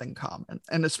do have in common.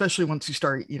 And especially once you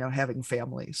start, having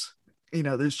families,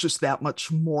 there's just that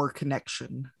much more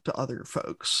connection to other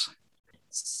folks.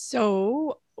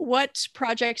 So what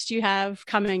projects do you have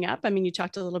coming up? I mean, you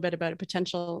talked a little bit about a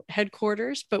potential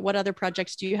headquarters, but what other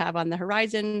projects do you have on the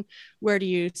horizon? Where do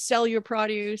you sell your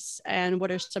produce? And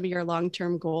what are some of your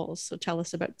long-term goals? So tell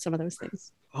us about some of those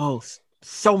things. Oh,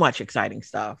 so much exciting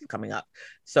stuff coming up.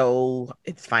 So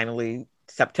it's finally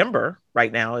September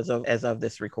right now as of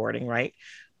this recording, right?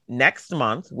 Next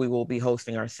month, we will be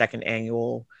hosting our second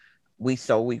annual We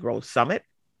Sow, We Grow Summit,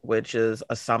 which is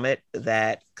a summit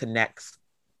that connects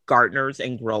gardeners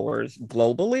and growers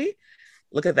globally.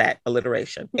 Look at that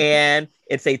alliteration. And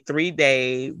it's a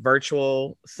 3-day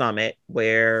virtual summit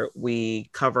where we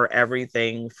cover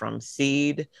everything from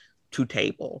seed to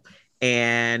table.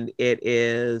 And it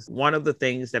is one of the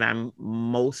things that I'm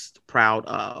most proud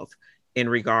of in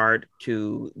regard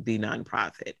to the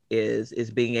nonprofit is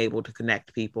being able to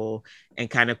connect people and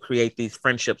kind of create these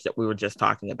friendships that we were just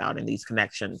talking about and these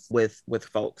connections with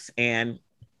folks. And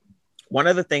one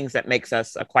of the things that makes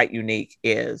us quite unique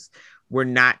is we're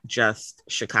not just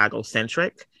Chicago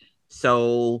centric.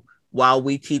 So while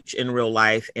we teach in real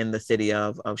life in the city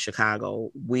of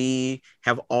Chicago, we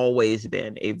have always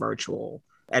been a virtual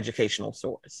educational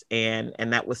source. And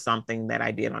that was something that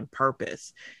I did on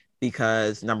purpose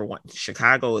because, number one,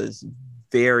 Chicago is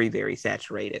very, very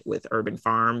saturated with urban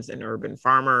farms and urban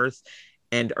farmers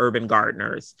and urban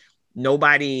gardeners.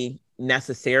 Nobody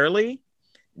necessarily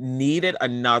needed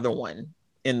another one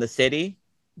in the city,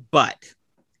 but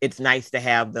it's nice to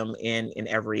have them in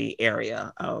every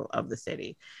area of the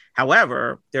city.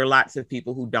 However, there are lots of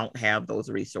people who don't have those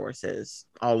resources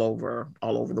all over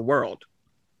the world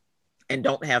and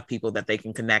don't have people that they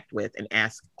can connect with and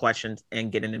ask questions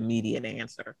and get an immediate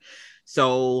answer.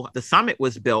 So the summit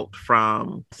was built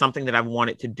from something that I've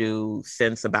wanted to do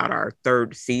since about our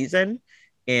third season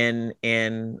in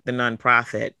the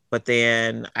nonprofit. But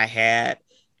then I had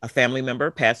a family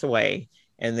member pass away,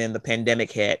 and then the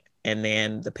pandemic hit, and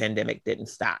then the pandemic didn't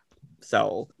stop.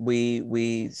 So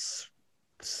we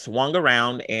swung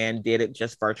around and did it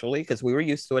just virtually because we were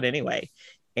used to it anyway.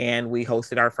 And we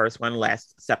hosted our first one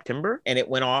last September, and it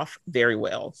went off very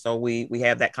well. So we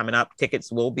have that coming up.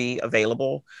 Tickets will be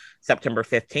available September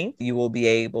 15th. You will be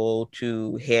able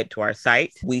to head to our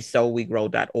site,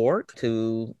 WeSowWeGrow.org,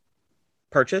 to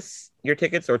purchase your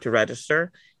tickets or to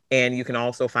register. And you can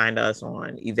also find us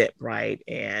on Eventbrite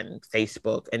and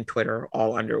Facebook and Twitter,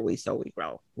 all under We Sow We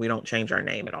Grow. We don't change our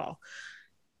name at all.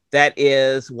 That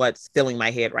is what's filling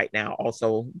my head right now.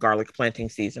 Also, garlic planting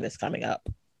season is coming up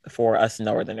for us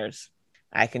Northerners.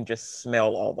 I can just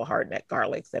smell all the hardneck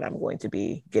garlics that I'm going to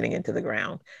be getting into the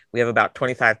ground. We have about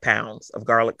 25 pounds of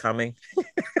garlic coming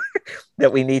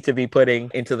that we need to be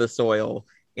putting into the soil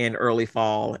in early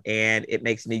fall, and it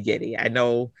makes me giddy. I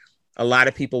know a lot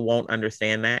of people won't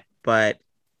understand that, but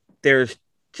there's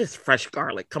just fresh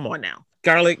garlic. Come on now.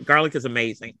 Garlic is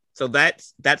amazing. So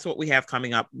that's what we have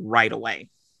coming up right away.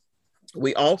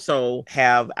 We also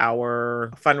have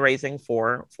our fundraising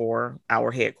for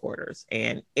our headquarters,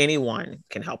 and anyone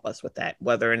can help us with that,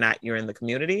 whether or not you're in the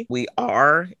community. We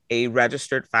are a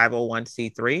registered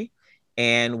 501c3,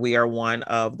 and we are one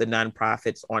of the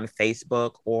nonprofits on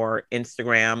Facebook or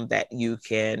Instagram that you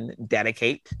can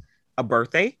dedicate a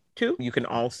birthday to. You can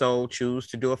also choose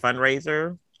to do a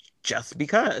fundraiser just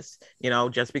because,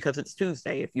 just because it's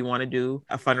Tuesday. If you want to do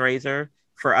a fundraiser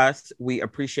for us, we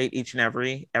appreciate each and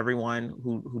everyone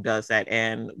who does that.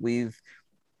 And we've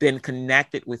been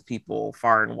connected with people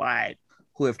far and wide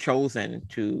who have chosen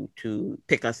to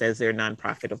pick us as their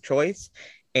nonprofit of choice.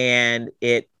 And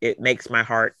it makes my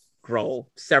heart grow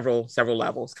several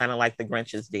levels, kind of like the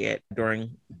Grinches did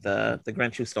during the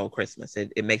Grinch Who Stole Christmas.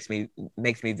 It makes me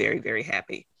very, very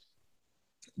happy.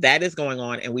 That is going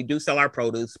on, and we do sell our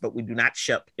produce, but we do not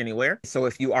ship anywhere. So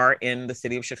if you are in the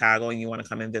city of Chicago and you want to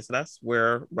come and visit us,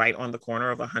 we're right on the corner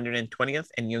of 120th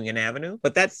and Union Avenue.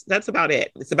 But that's about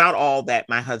it. It's about all that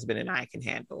my husband and I can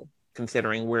handle,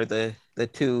 considering we're the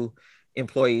two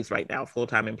employees right now,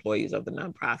 full-time employees of the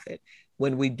nonprofit.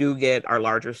 When we do get our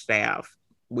larger staff,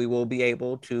 we will be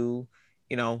able to,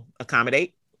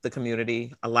 accommodate the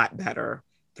community a lot better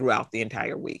throughout the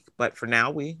entire week. But for now,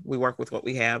 we work with what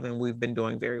we have, and we've been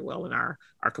doing very well. And our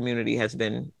community has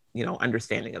been,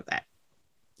 understanding of that.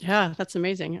 Yeah, that's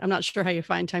amazing. I'm not sure how you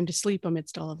find time to sleep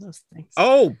amidst all of those things.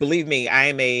 Oh, believe me, I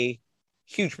am a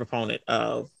huge proponent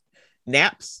of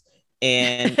naps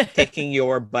and taking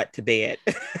your butt to bed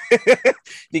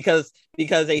because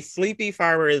a sleepy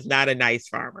farmer is not a nice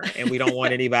farmer, and we don't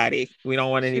want anybody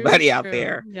out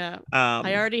there. Yeah.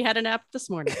 I already had a nap this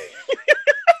morning.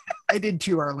 I did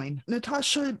too, Arlene.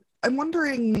 Natasha, I'm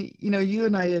wondering, you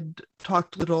and I had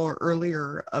talked a little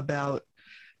earlier about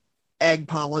ag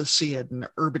policy and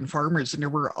urban farmers, and there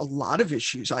were a lot of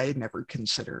issues I had never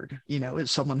considered,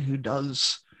 as someone who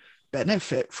does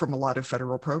benefit from a lot of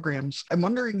federal programs. I'm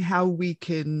wondering how we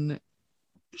can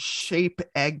shape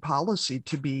ag policy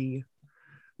to be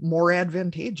more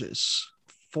advantageous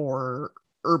for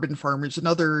urban farmers and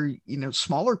other,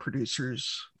 smaller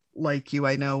producers like you.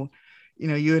 I know,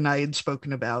 you and I had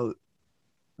spoken about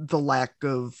the lack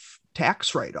of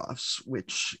tax write-offs,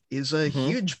 which is a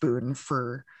huge boon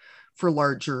for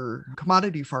larger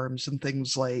commodity farms, and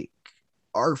things like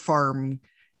our farm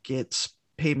gets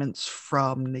payments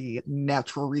from the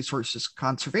natural resources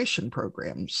conservation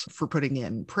programs for putting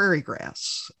in prairie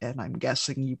grass. And I'm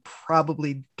guessing you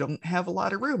probably don't have a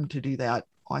lot of room to do that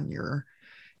on your,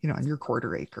 on your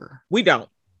quarter acre. We don't.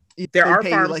 There are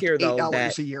farms like here though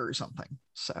 $8 a year or something.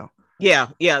 So yeah,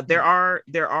 there are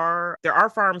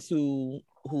farms who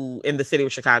in the city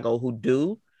of Chicago who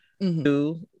do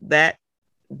that.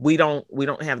 We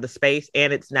don't have the space,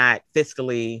 and it's not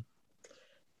fiscally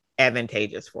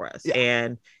advantageous for us. Yeah.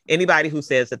 And anybody who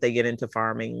says that they get into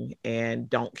farming and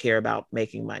don't care about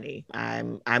making money,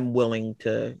 I'm willing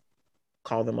to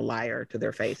call them a liar to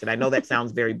their face. And I know that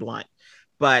sounds very blunt,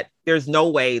 but there's no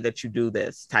way that you do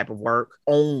this type of work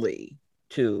only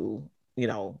to,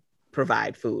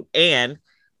 provide food. And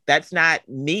that's not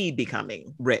me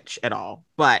becoming rich at all,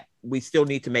 but we still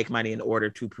need to make money in order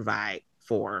to provide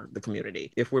for the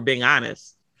community. If we're being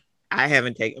honest,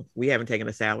 we haven't taken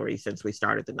a salary since we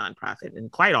started the nonprofit, and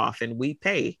quite often we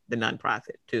pay the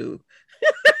nonprofit to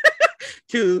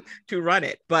to run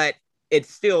it. But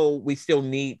we still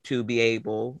need to be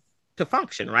able to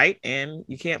function, right? And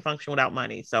you can't function without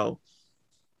money. So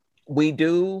we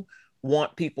do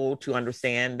want people to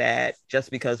understand that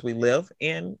just because we live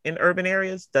in urban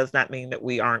areas does not mean that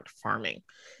we aren't farming.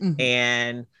 Mm-hmm.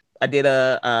 And I did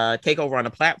a takeover on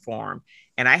a platform,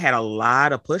 and I had a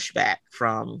lot of pushback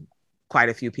from quite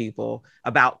a few people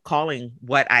about calling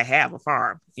what I have a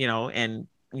farm, and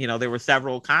there were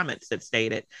several comments that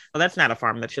stated, well, that's not a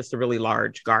farm, that's just a really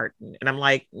large garden. And I'm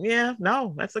like, yeah,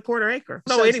 no, that's a quarter acre.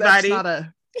 So anybody,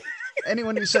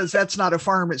 anyone who says that's not a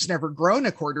farm has never grown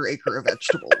a quarter acre of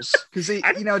vegetables, because it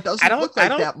doesn't look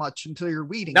like that much until you're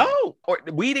weeding. No, or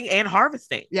weeding and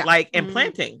harvesting, and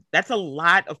planting. That's a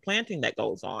lot of planting that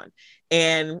goes on.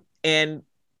 And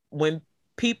when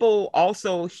people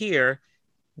also hear,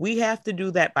 we have to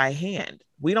do that by hand.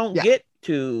 We don't get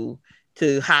to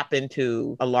hop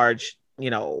into a large,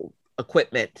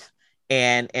 equipment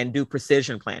and do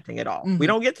precision planting at all. Mm-hmm. We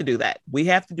don't get to do that. We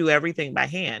have to do everything by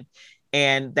hand.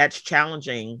 And that's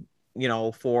challenging,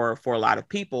 for a lot of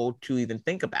people to even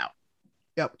think about.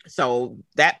 Yep. So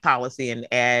that policy and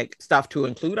ag stuff to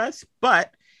include us.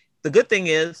 But the good thing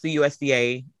is the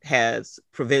USDA has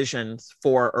provisions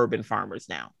for urban farmers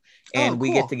now. And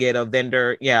we get to get a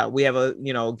vendor. Yeah, we have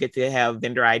get to have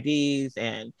vendor IDs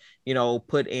and,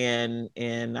 put in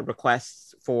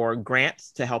requests for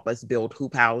grants to help us build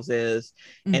hoop houses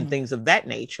and things of that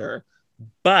nature.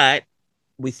 But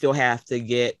we still have to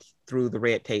get through the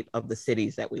red tape of the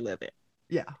cities that we live in.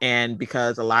 Yeah. And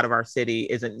because a lot of our city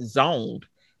isn't zoned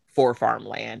for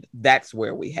farmland, that's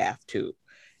where we have to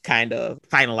kind of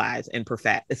finalize and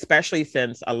perfect, especially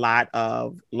since a lot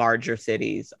of larger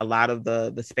cities, a lot of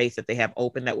the space that they have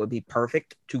open that would be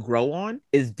perfect to grow on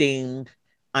is deemed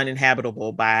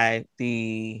uninhabitable by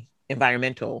the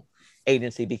environmental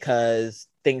agency because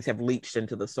things have leached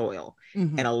into the soil.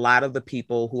 Mhm. And a lot of the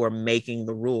people who are making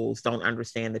the rules don't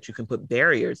understand that you can put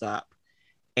barriers up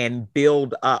and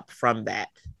build up from that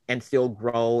and still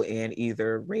grow in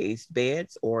either raised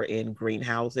beds or in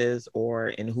greenhouses or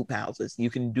in hoop houses. You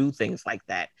can do things like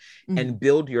that and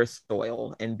build your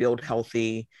soil and build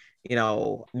healthy,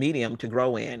 medium to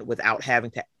grow in without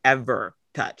having to ever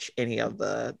touch any of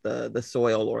the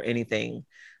soil or anything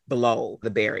below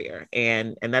the barrier.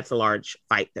 And that's a large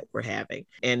fight that we're having.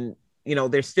 And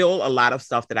there's still a lot of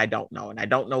stuff that I don't know, and I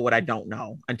don't know what I don't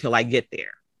know until I get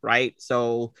there. Right.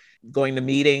 So going to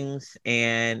meetings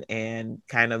and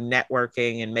kind of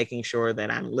networking and making sure that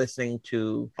I'm listening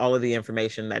to all of the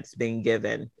information that's being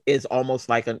given is almost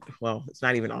like it's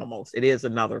not even almost, it is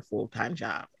another full-time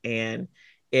job. And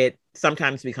it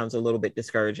sometimes becomes a little bit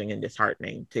discouraging and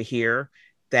disheartening to hear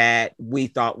that we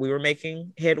thought we were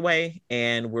making headway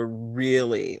and we're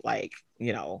really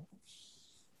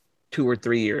 2 or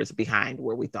 3 years behind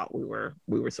where we thought we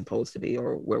were supposed to be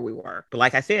or where we were. But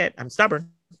like I said, I'm stubborn.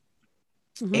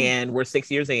 Mm-hmm. And we're 6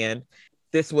 years in.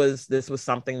 This was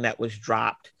something that was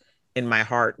dropped in my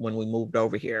heart when we moved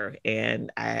over here.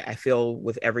 And I feel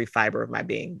with every fiber of my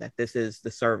being that this is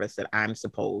the service that I'm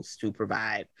supposed to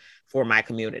provide for my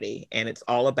community. And it's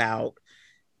all about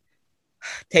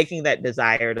taking that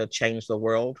desire to change the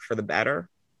world for the better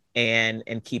and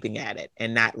keeping at it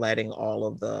and not letting all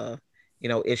of the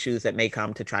issues that may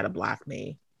come to try to block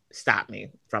me stop me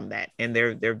from that. And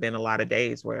there have been a lot of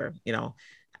days where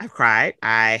I've cried.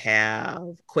 I have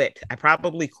quit. I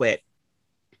probably quit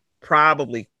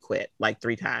like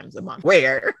 3 times a month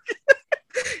where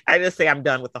I just say I'm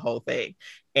done with the whole thing.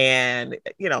 And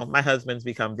my husband's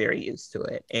become very used to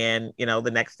it. And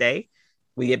the next day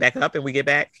we get back up and we get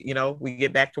back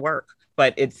to work.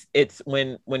 But it's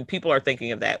when people are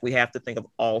thinking of that, we have to think of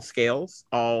all scales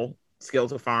of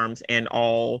farms and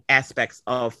all aspects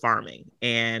of farming.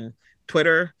 And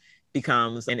Twitter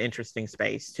becomes an interesting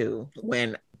space too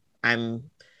when I'm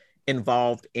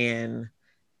involved in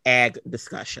ag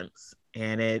discussions.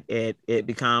 And it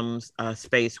becomes a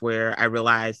space where I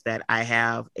realize that I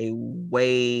have a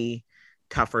way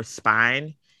tougher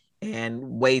spine and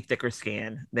way thicker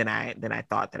skin than I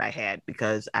thought that I had,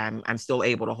 because I'm still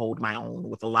able to hold my own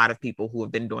with a lot of people who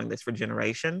have been doing this for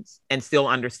generations and still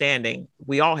understanding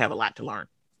we all have a lot to learn,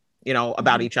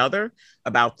 about each other,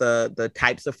 about the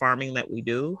types of farming that we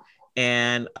do,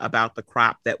 and about the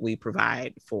crop that we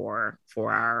provide for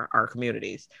our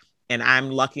communities. And I'm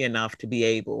lucky enough to be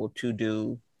able to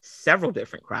do several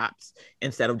different crops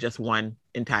instead of just one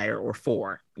entire or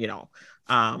 4,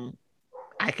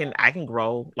 I can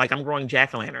grow, like I'm growing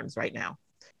jack-o'-lanterns right now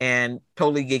and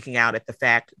totally geeking out at the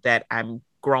fact that I'm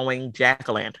growing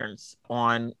jack-o'-lanterns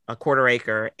on a 1/4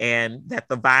 acre and that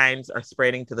the vines are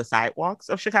spreading to the sidewalks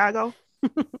of Chicago.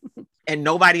 And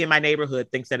nobody in my neighborhood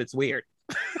thinks that it's weird.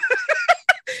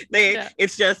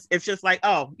 It's just like,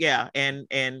 oh yeah. And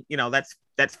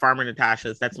that's Farmer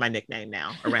Natasha's. That's my nickname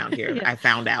now around here. Yeah. I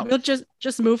found out. We'll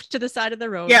just move to the side of the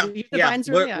road. Yeah.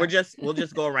 We'll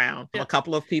just go around. Yeah. A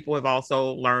couple of people have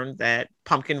also learned that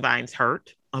pumpkin vines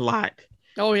hurt a lot.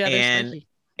 Oh yeah.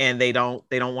 And they don't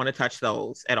want to touch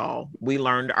those at all. We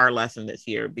learned our lesson this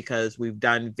year because we've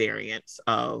done variants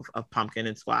of pumpkin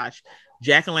and squash.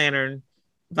 Jack-o'-lantern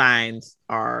vines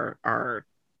are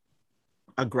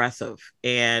aggressive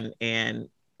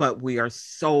but we are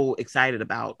so excited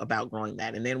about growing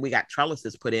that. And then we got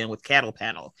trellises put in with cattle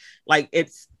panel. Like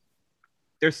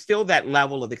there's still that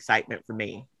level of excitement for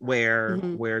me where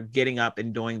we're getting up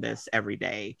and doing this every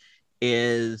day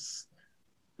is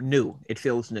new. It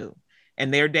feels new.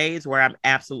 And there are days where I'm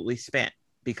absolutely spent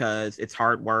because it's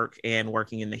hard work and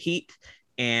working in the heat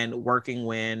and working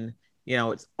when,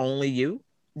 it's only you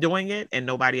doing it and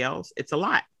nobody else. It's a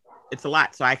lot. So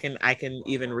I can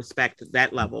even respect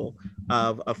that level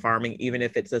of farming, even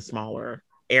if it's a smaller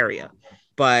area.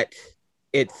 But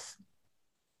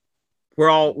we're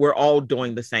all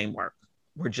doing the same work.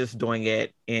 We're just doing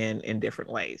it in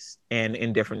different ways and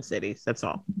in different cities. That's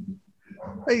all.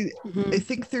 I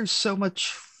think there's so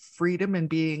much freedom in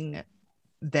being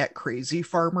that crazy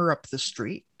farmer up the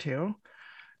street too.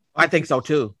 I think so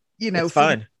too. It's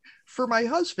fun. For my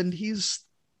husband, he's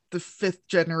the 5th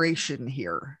generation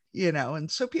here, and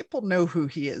so people know who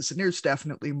he is, and there's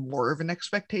definitely more of an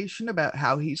expectation about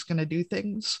how he's going to do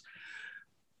things,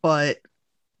 but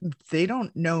they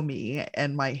don't know me,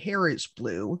 and my hair is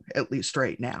blue, at least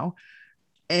right now,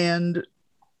 and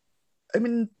I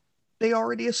mean, they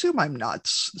already assume I'm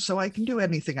nuts, so I can do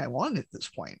anything I want at this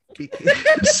point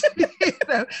because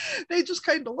they just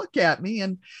kind of look at me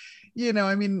and,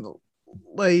 I mean,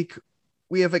 like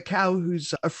we have a cow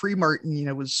who's a free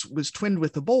martin, was twinned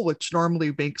with a bull, which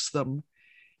normally makes them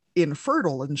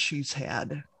infertile, and she's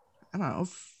had, I don't know,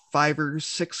 5 or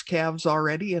 6 calves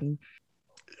already, and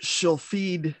she'll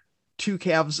feed 2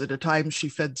 calves at a time. She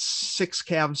fed 6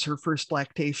 calves her first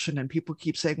lactation, and people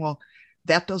keep saying, well,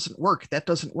 that doesn't work.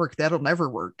 That'll never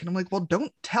work. And I'm like, well,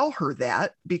 don't tell her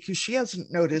that, because she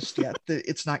hasn't noticed yet that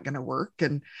it's not going to work.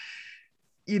 And,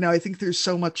 I think there's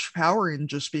so much power in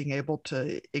just being able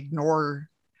to ignore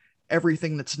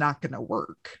everything that's not going to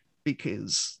work,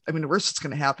 because, I mean, the worst that's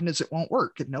going to happen is it won't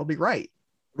work and they'll be right.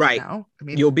 Right. I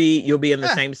mean, you'll be in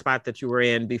the same spot that you were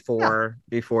in before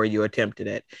you attempted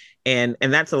it. And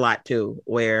that's a lot too,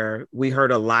 where we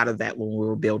heard a lot of that when we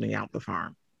were building out the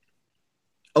farm.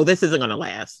 Oh, this isn't going to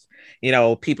last.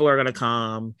 People are going to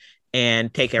come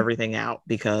and take everything out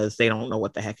because they don't know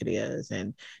what the heck it is.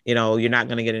 And, you're not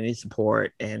going to get any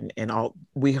support and all.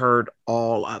 We heard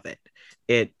all of it.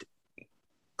 It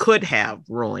could have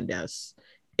ruined us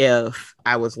if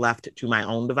I was left to my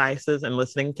own devices and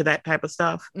listening to that type of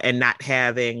stuff and not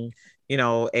having,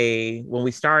 when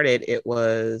we started, it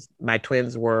was, my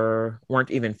twins weren't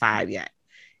even 5 yet.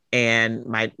 And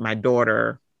my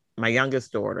daughter, my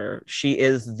youngest daughter, she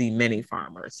is the mini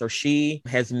farmer. So she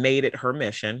has made it her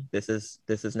mission. This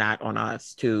is not on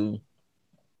us to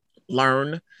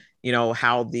learn,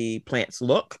 how the plants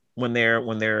look when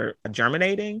they're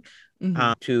germinating,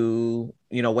 to,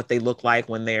 what they look like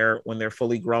when they're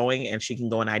fully growing, and she can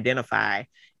go and identify.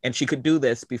 And she could do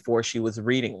this before she was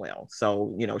reading well.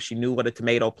 So, she knew what a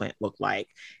tomato plant looked like.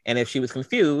 And if she was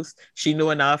confused, she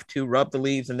knew enough to rub the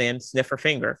leaves and then sniff her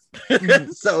finger.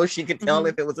 So she could tell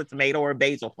if it was a tomato or a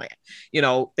basil plant,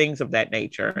 things of that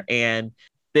nature. And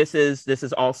this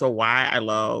is also why I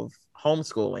love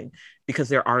homeschooling, because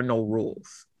there are no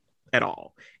rules at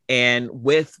all. And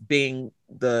with being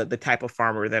the type of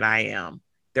farmer that I am,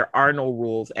 there are no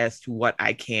rules as to what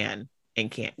I can and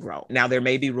can't grow. Now, there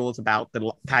may be rules about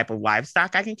the type of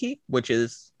livestock I can keep, which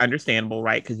is understandable,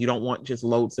 right? Because you don't want just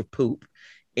loads of poop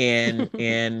in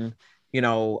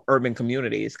urban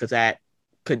communities, because that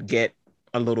could get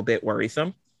a little bit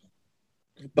worrisome.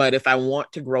 But if I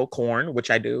want to grow corn, which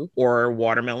I do, or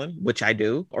watermelon, which I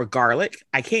do, or garlic,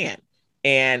 I can.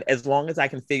 And as long as I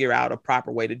can figure out a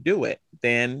proper way to do it,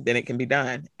 then it can be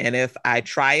done. And if I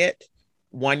try it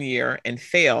 1 year and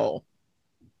fail,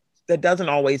 that doesn't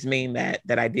always mean that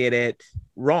I did it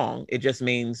wrong. It just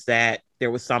means that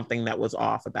there was something that was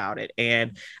off about it.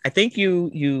 And I think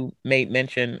you made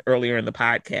mention earlier in the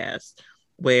podcast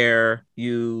where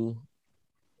you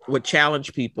would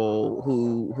challenge people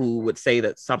who would say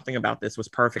that something about this was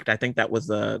perfect. I think that was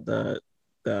the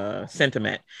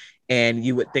sentiment. And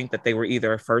you would think that they were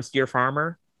either a first-year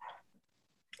farmer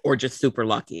or just super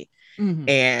lucky. Mm-hmm.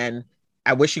 And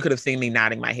I wish you could have seen me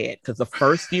nodding my head, because the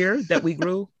first year that we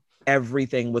grew,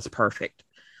 everything was perfect.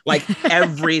 Like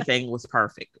everything was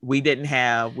perfect. We didn't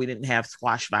have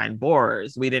squash vine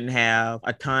borers. We didn't have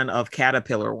a ton of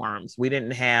caterpillar worms. We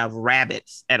didn't have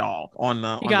rabbits at all on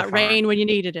the. You got rain when you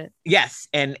needed it. Yes,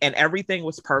 and everything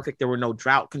was perfect. There were no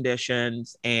drought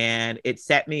conditions, and it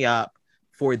set me up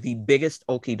for the biggest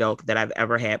okie doke that I've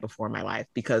ever had before in my life,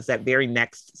 because that very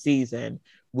next season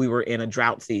we were in a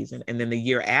drought season. And then the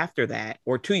year after that,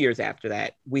 or 2 years after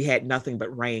that, we had nothing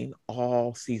but rain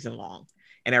all season long,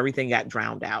 and everything got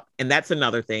drowned out. And that's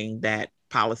another thing that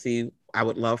policy I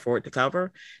would love for it to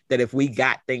cover, that if we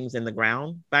got things in the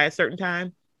ground by a certain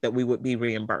time, that we would be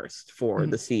reimbursed for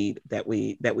the seed that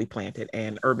we planted.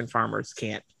 And urban farmers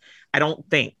can't. I don't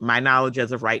think, my knowledge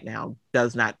as of right now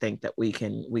does not think that we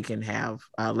can have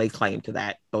lay claim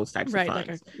to those types of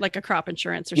funds. Like a crop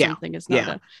insurance or something is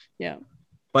not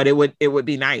But it would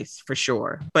be nice for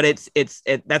sure. But it's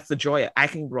that's the joy. I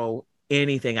can grow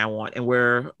anything I want. And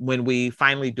when we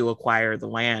finally do acquire the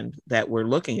land that we're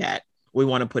looking at, we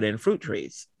want to put in fruit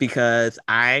trees, because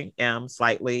I am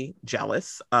slightly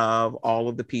jealous of all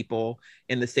of the people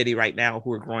in the city right now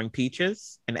who are growing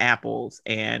peaches and apples,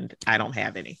 and I don't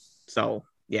have any. So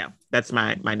yeah, that's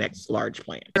my next large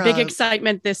plan. The big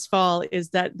excitement this fall is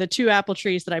that the 2 apple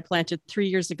trees that I planted 3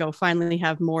 years ago finally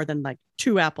have more than like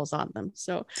 2 apples on them.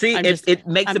 So see, it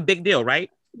makes a big deal, right?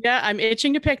 Yeah, I'm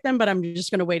itching to pick them, but I'm just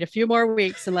going to wait a few more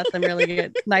weeks and let them really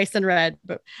get nice and red.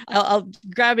 But I'll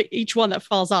grab each one that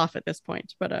falls off at this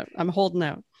point. But I'm holding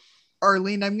out.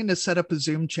 Arlene, I'm going to set up a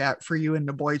Zoom chat for you and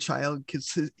the boy child,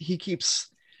 because he keeps,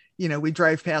 we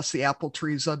drive past the apple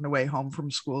trees on the way home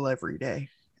from school every day.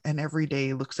 And every day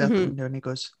he looks out the window and he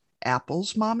goes,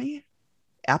 "Apples, mommy?"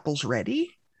 apples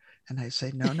ready? And I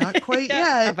say, no, not quite How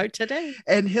yet. about today?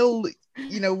 And he'll,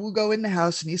 we'll go in the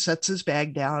house and he sets his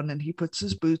bag down and he puts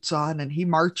his boots on and he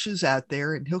marches out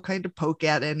there and he'll kind of poke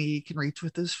at any he can reach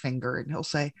with his finger and he'll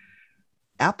say,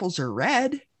 apples are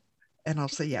red. And I'll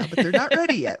say, yeah, but they're not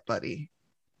ready yet, buddy.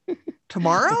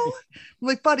 Tomorrow? I'm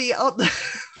like, buddy,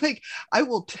 I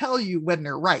will tell you when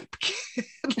they're ripe.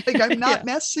 Like, I'm not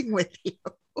messing with you.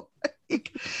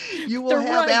 Like, you will They're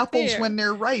have right apples there. when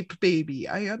they're ripe, baby.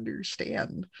 I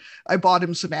understand. I bought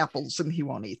him some apples and he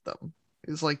won't eat them.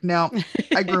 He's like, no,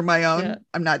 I grew my own. Yeah.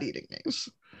 I'm not eating these.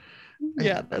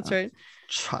 Yeah, that's right.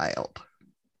 Child.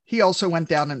 He also went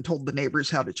down and told the neighbors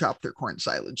how to chop their corn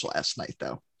silage last night,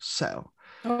 though. So.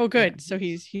 Oh, good. So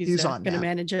he's on going to that.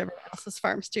 manage everyone else's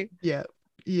farms too. Yeah.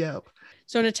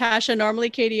 So Natasha, normally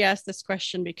Katie asks this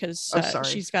question because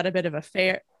she's got a bit of a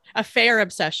fair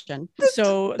obsession.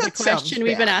 So the question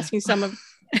we've been asking some of.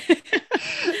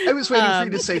 I was waiting for you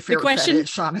to say fair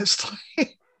fetish, honestly.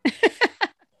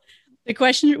 The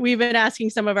question we've been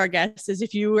asking some of our guests is,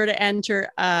 if you were to enter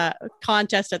a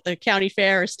contest at the county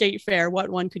fair or state fair, what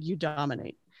one could you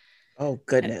dominate? Oh,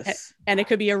 goodness. And it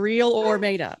could be a real or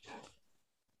made up.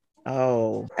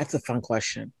 Oh, that's a fun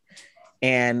question.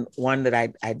 And one that I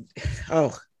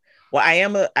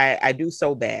do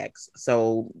sew bags.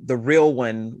 So the real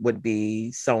one would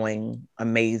be sewing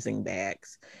amazing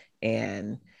bags.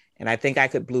 And I think I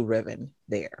could blue ribbon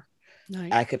there.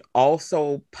 Nice. I could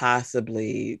also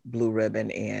possibly blue ribbon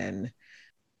in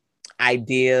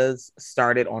ideas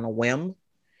started on a whim.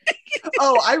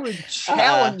 Oh, I would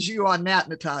challenge you on that,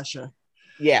 Natasha.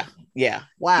 Yeah.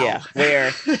 Wow. Yeah.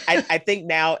 Where I think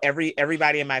now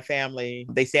everybody in my family,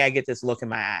 they say I get this look in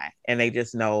my eye and they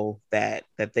just know that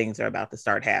things are about to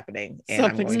start happening. And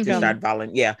I'm going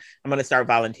to start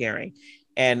volunteering.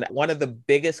 And one of the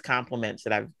biggest compliments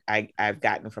that I've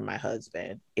gotten from my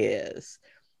husband is,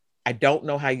 I don't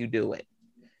know how you do it,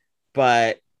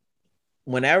 but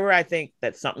whenever I think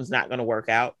that something's not going to work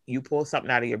out, you pull something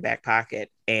out of your back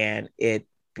pocket and it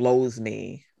blows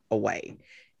me away.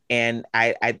 And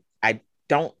I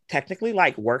don't technically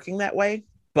like working that way,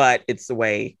 but it's the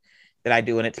way that I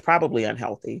do. And it's probably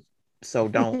unhealthy. So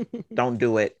don't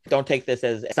do it. Don't take this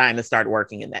as a sign to start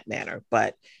working in that manner,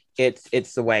 but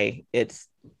it's the way. It's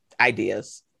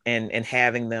ideas and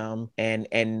having them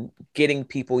and getting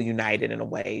people united in a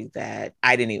way that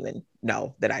I didn't even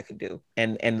know that I could do.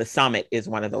 And the summit is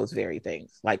one of those very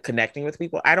things, like connecting with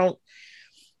people. I don't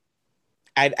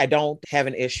have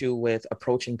an issue with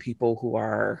approaching people who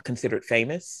are considered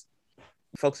famous.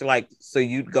 Folks are like, so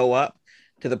you'd go up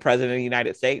to the president of the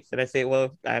United States? And I say,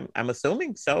 well, I'm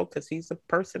assuming so, because he's a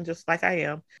person just like I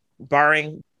am,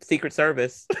 barring Secret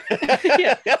Service.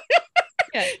 Yeah.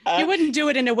 Yeah. You wouldn't do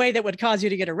it in a way that would cause you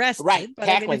to get arrested. Right.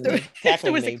 Tackling me.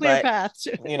 There was a clear path.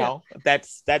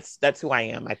 That's who I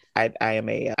am. I am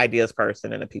a ideas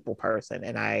person and a people person.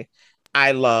 And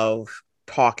I love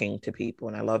talking to people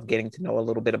and I love getting to know a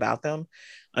little bit about them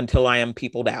until I am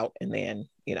peopled out. And then,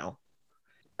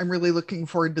 I'm really looking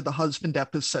forward to the husband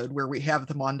episode where we have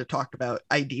them on to talk about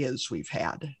ideas we've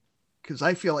had, because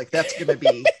I feel like that's going to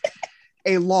be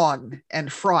a long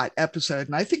and fraught episode,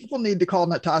 and I think we'll need to call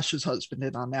Natasha's husband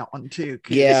in on that one too.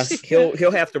 Yes,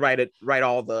 he'll have to write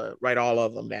all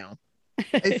of them down.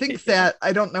 I think that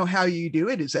I don't know how you do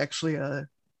it is actually a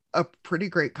pretty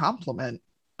great compliment,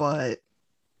 but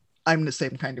I'm the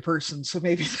same kind of person, so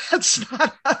maybe that's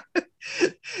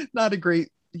not a great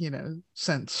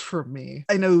sense from me.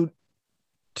 I know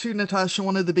too, Natasha,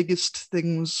 one of the biggest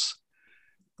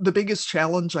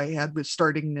challenge I had with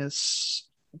starting this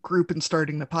group and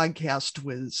starting the podcast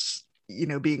was,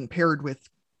 being paired with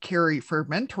Carrie for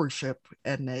mentorship,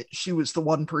 and that she was the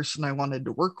one person I wanted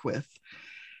to work with,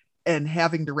 and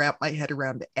having to wrap my head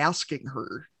around asking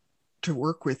her to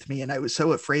work with me. And I was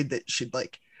so afraid that she'd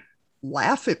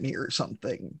laugh at me or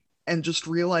something, and just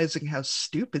realizing how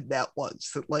stupid that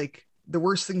was, that the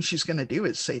worst thing she's going to do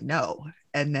is say no.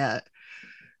 And that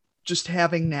just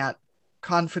having that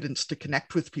confidence to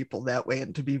connect with people that way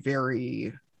and to be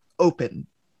very open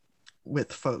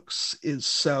with folks is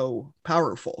so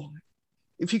powerful.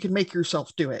 If you can make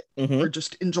yourself do it, or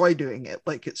just enjoy doing it,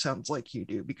 like it sounds like you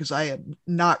do, because I am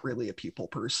not really a people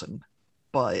person,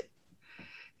 but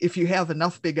if you have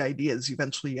enough big ideas,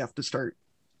 eventually you have to start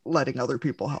letting other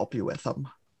people help you with them.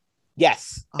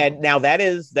 Yes. And now that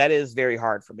is very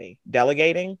hard for me,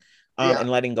 delegating and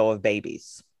letting go of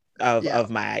babies of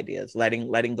my ideas,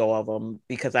 letting go of them,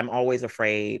 because I'm always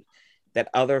afraid that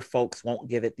other folks won't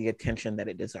give it the attention that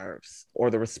it deserves or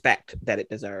the respect that it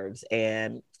deserves.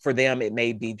 And for them, it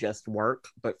may be just work,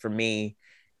 but for me,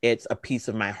 it's a piece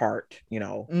of my heart,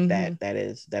 that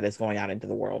is going out into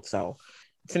the world. So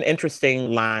it's an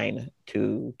interesting line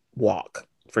to walk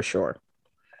for sure.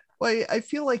 Well, I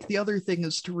feel like the other thing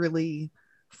is to really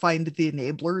find the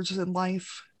enablers in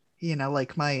life.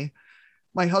 Like my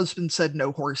husband said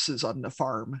no horses on the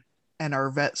farm, and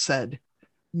our vet said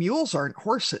mules aren't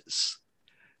horses,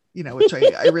 which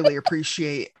I really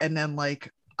appreciate. And then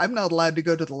like I'm not allowed to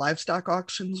go to the livestock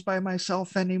auctions by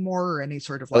myself anymore or any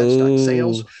sort of livestock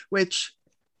sales, which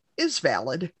is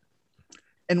valid.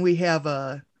 And we have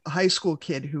a high school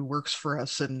kid who works for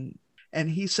us, and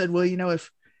he said, well,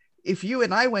 if you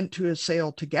and I went to a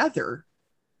sale together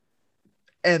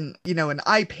and and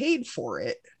I paid for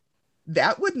it,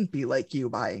 that wouldn't be like you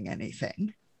buying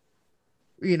anything.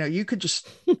 You could just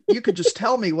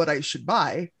tell me what I should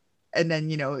buy, and then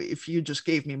if you just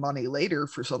gave me money later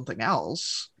for something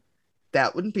else,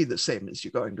 that wouldn't be the same as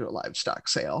you going to a livestock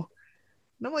sale.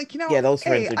 And I'm like, yeah, those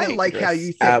friends are I dangerous. like how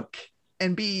you think,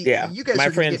 and B, yeah, you guys my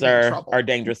are friends are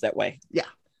dangerous that way. Yeah.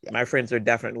 My friends are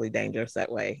definitely dangerous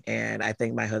that way, and I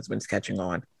think my husband's catching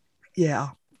on. Yeah,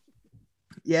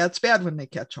 it's bad when they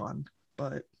catch on,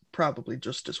 but probably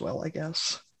just as well, I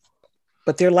guess.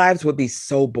 But their lives would be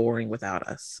so boring without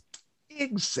us.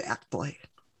 Exactly.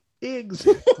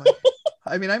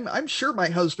 I mean, I'm sure my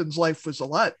husband's life was a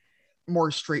lot more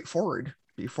straightforward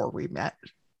before we met,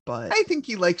 but I think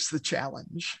he likes the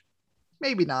challenge.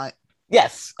 Maybe not.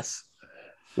 Yes.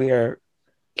 We are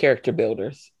character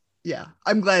builders. Yeah,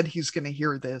 I'm glad he's going to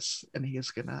hear this, and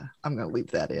I'm going to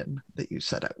leave that in, that you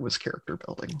said it was character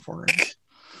building for him.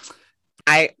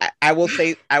 I will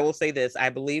say this. I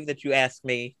believe that you asked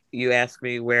me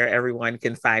where everyone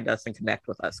can find us and connect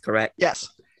with us, correct? Yes.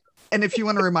 And if you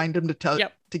want to remind him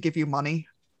to give you money.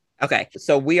 Okay.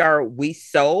 So we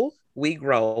sow, we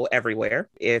grow everywhere.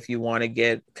 If you want to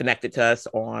get connected to us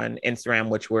on Instagram,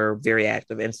 which we're very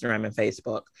active, Instagram and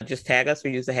Facebook, just tag us or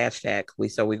use the hashtag we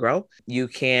sow, we grow. You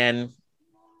can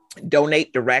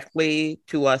donate directly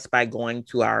to us by going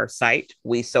to our site,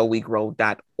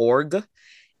 WeSowWeGrow.org.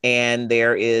 And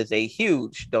there is a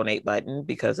huge donate button,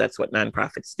 because that's what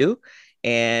nonprofits do.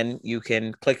 And you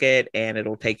can click it and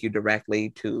it'll take you directly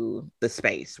to the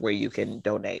space where you can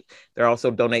donate. There are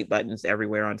also donate buttons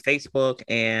everywhere on Facebook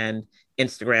and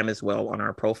Instagram as well on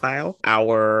our profile.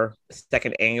 Our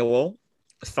second annual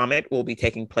summit will be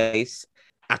taking place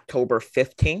October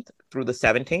 15th through the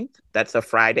 17th. That's a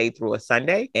Friday through a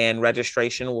Sunday. And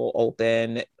registration will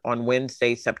open on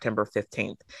Wednesday, September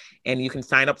 15th. And you can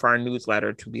sign up for our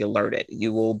newsletter to be alerted.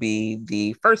 You will be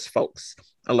the first folks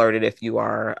alerted if you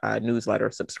are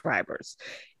newsletter subscribers.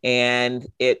 And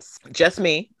it's just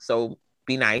me, so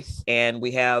be nice. And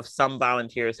we have some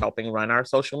volunteers helping run our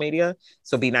social media,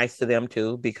 so be nice to them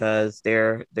too, because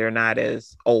they're not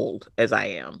as old as I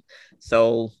am.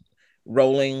 So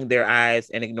rolling their eyes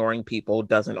and ignoring people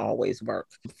doesn't always work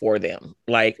for them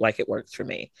like it works for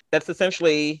me. That's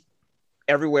essentially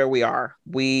everywhere we are.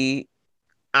 We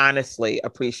honestly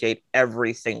appreciate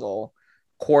every single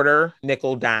quarter,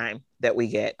 nickel, dime that we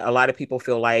get. A lot of people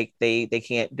feel like they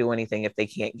can't do anything if they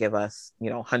can't give us,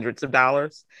 hundreds of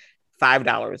dollars.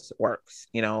 $5 works,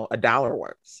 $1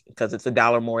 works, because it's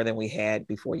 $1 more than we had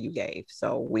before you gave.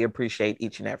 So we appreciate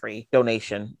each and every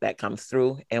donation that comes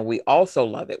through. And we also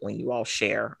love it when you all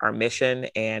share our mission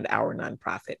and our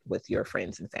nonprofit with your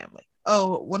friends and family.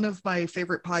 Oh, one of my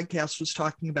favorite podcasts was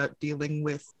talking about dealing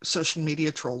with social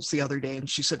media trolls the other day. And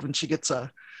she said when she gets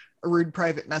a rude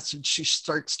private message, she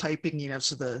starts typing,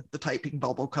 so the typing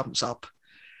bubble comes up.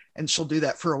 And she'll do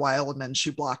that for a while, and then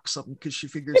she blocks them because she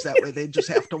figures that way they just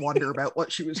have to wonder about what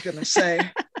she was going to say.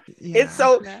 Yeah.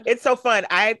 It's so fun.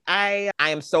 I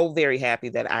am so very happy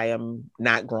that I am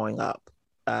not growing up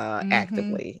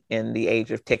actively in the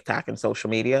age of TikTok and social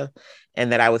media,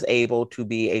 and that I was able to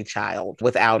be a child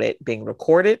without it being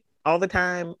recorded all the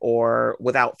time, or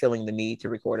without feeling the need to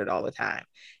record it all the time.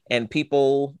 And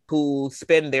people who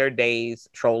spend their days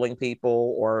trolling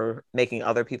people or making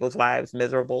other people's lives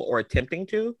miserable, or attempting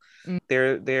to,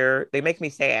 they make me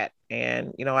sad.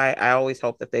 And, I always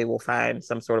hope that they will find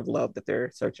some sort of love that they're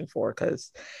searching for,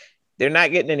 because they're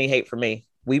not getting any hate from me.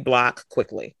 We block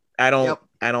quickly. I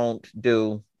don't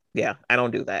do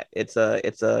that. It's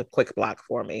a quick block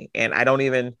for me. And I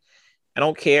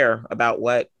don't care about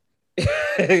what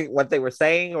they were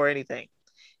saying or anything.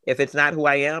 If it's not who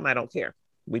I am, I don't care.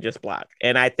 We just block.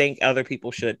 And I think other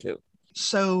people should too.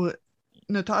 So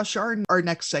Natasha, our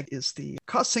next seg is the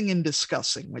cussing and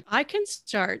discussing. I can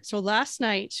start. So last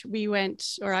night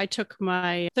I took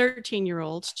my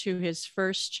 13-year-old to his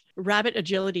first rabbit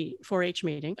agility 4-H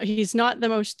meeting. He's not the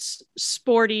most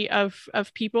sporty of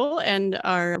people, and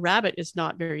our rabbit is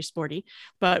not very sporty,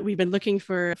 but we've been looking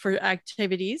for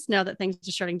activities now that things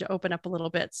are starting to open up a little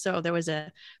bit. So there was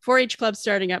a 4-H club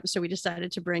starting up, so we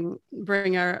decided to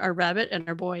bring our rabbit and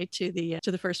our boy to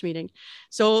the first meeting.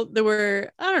 So there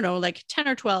were, I don't know, like 10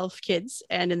 or 12 kids,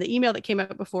 and in the email that came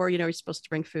out before, you're supposed to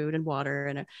bring food and water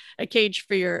and a cage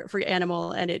for your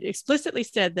animal, and it explicitly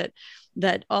said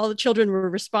that all the children were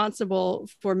responsible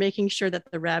for making sure that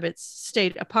the rabbits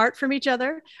stayed apart from each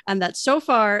other, and that so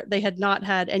far they had not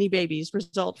had any babies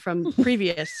result from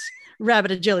previous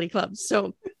rabbit agility clubs.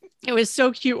 So it was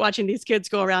so cute watching these kids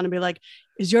go around and be like,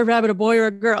 is your rabbit a boy or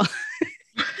a girl?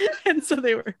 And so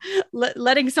they were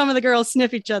letting some of the girls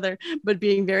sniff each other, but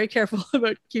being very careful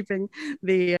about keeping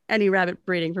any rabbit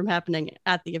breeding from happening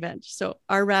at the event. So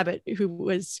our rabbit, who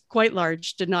was quite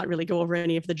large, did not really go over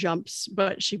any of the jumps,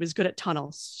 but she was good at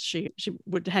tunnels. She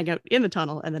would hang out in the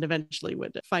tunnel and then eventually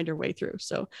would find her way through.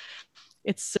 So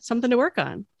it's something to work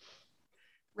on.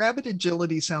 Rabbit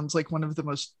agility sounds like one of the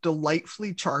most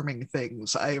delightfully charming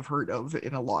things I have heard of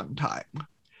in a long time.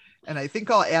 And I think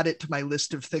I'll add it to my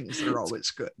list of things that are always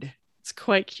good. It's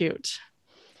quite cute.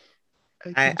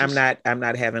 I'm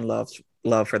not having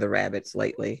love for the rabbits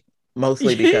lately,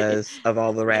 mostly because of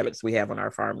all the rabbits we have on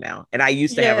our farm now. And I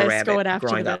used to have a rabbit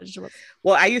growing up.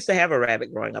 Well, I used to have a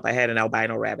rabbit growing up. I had an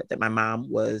albino rabbit that my mom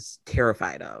was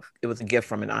terrified of. It was a gift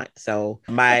from an aunt. So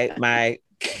my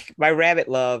rabbit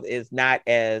love is not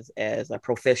as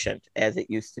proficient as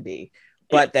it used to be,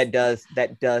 but that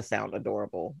does sound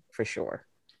adorable for sure.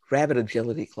 Rabbit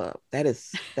Agility Club. That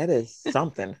is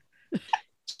something.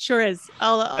 Sure is.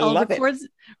 I'll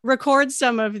record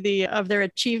some of their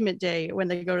achievement day when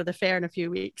they go to the fair in a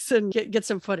few weeks and get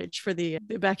some footage for the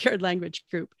Backyard Language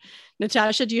group.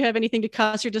 Natasha, do you have anything to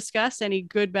cuss or discuss? Any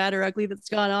good, bad, or ugly that's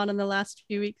gone on in the last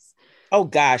few weeks? Oh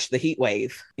gosh, the heat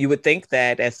wave. You would think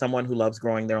that as someone who loves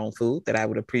growing their own food, that I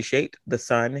would appreciate the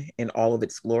sun in all of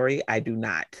its glory. I do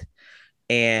not.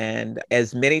 And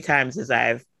as many times as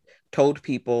I've told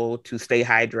people to stay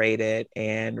hydrated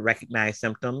and recognize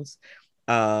symptoms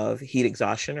of heat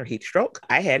exhaustion or heat stroke,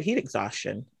 I had heat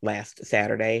exhaustion last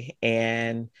Saturday,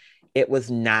 and it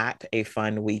was not a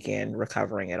fun weekend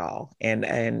recovering at all.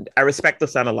 And I respect the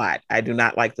sun a lot. I do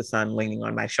not like the sun leaning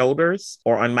on my shoulders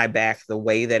or on my back the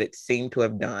way that it seemed to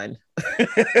have done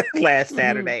last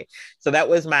Saturday. So that's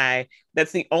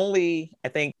the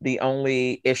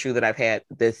only issue that I've had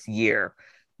this year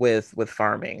with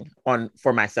farming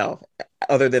for myself,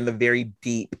 other than the very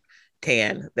deep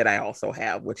tan that I also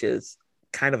have, which is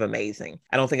kind of amazing.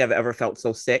 I don't think I've ever felt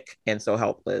so sick and so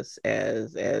helpless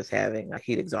as having a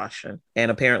heat exhaustion.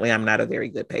 And apparently I'm not a very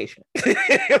good patient.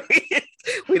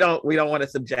 we don't want to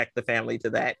subject the family to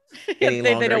that any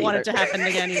longer. They don't want it to happen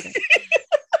again either.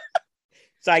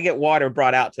 So I get water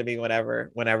brought out to me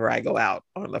whenever I go out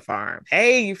on the farm.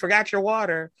 Hey, you forgot your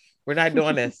water. We're not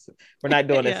doing this. We're not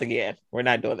doing this again. We're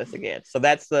not doing this again. So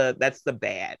that's the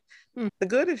bad. The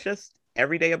good is just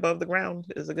every day above the ground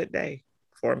is a good day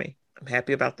for me. I'm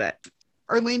happy about that.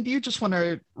 Arlene, do you just want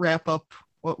to wrap up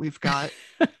what we've got?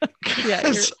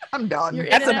 Yeah, I'm done.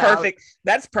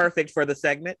 That's perfect for the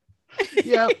segment.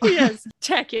 Yeah. Yes.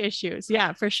 Tech issues.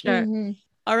 Yeah, for sure. Mm-hmm.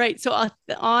 All right. So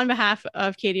on behalf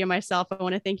of Katie and myself, I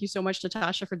want to thank you so much,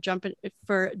 Natasha,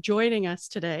 for joining us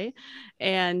today.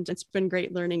 And it's been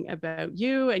great learning about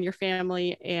you and your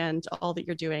family and all that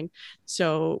you're doing.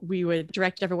 So we would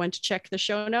direct everyone to check the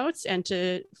show notes and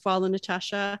to follow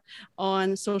Natasha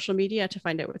on social media to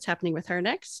find out what's happening with her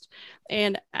next.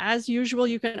 And as usual,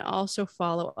 you can also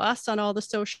follow us on all the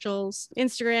socials,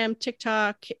 Instagram,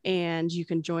 TikTok, and you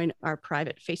can join our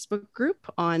private Facebook group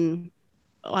on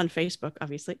Facebook,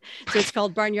 obviously. So it's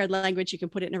called Barnyard Language. You can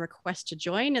put it in a request to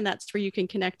join, and that's where you can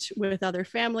connect with other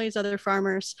families, other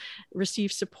farmers,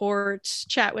 receive support,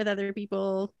 chat with other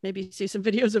people, maybe see some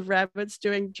videos of rabbits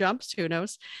doing jumps, who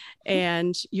knows.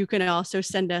 And you can also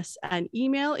send us an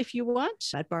email if you want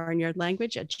at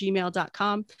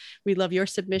barnyardlanguage@gmail.com. We love your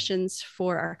submissions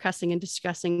for our cussing and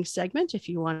discussing segment. If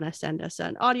you want to send us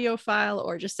an audio file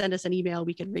or just send us an email,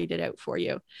 we can read it out for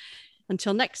you.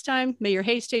 Until next time, may your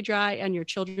hay stay dry and your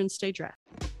children stay dry.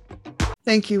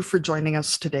 Thank you for joining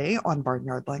us today on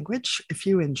Barnyard Language. If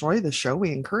you enjoy the show,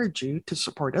 we encourage you to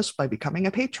support us by becoming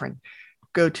a patron.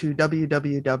 Go to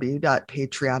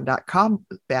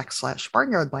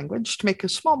www.patreon.com/barnyardlanguage to make a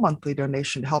small monthly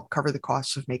donation to help cover the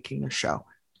costs of making the show.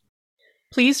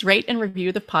 Please rate and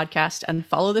review the podcast and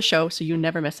follow the show so you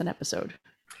never miss an episode.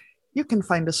 You can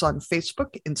find us on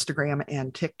Facebook, Instagram,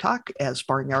 and TikTok as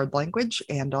Barnyard Language,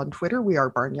 and on Twitter, we are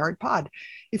Barnyard Pod.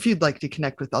 If you'd like to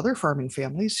connect with other farming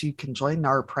families, you can join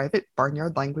our private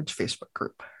Barnyard Language Facebook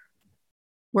group.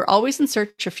 We're always in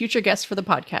search of future guests for the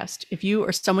podcast. If you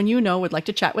or someone you know would like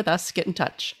to chat with us, get in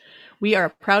touch. We are a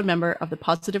proud member of the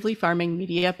Positively Farming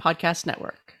Media Podcast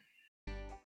Network.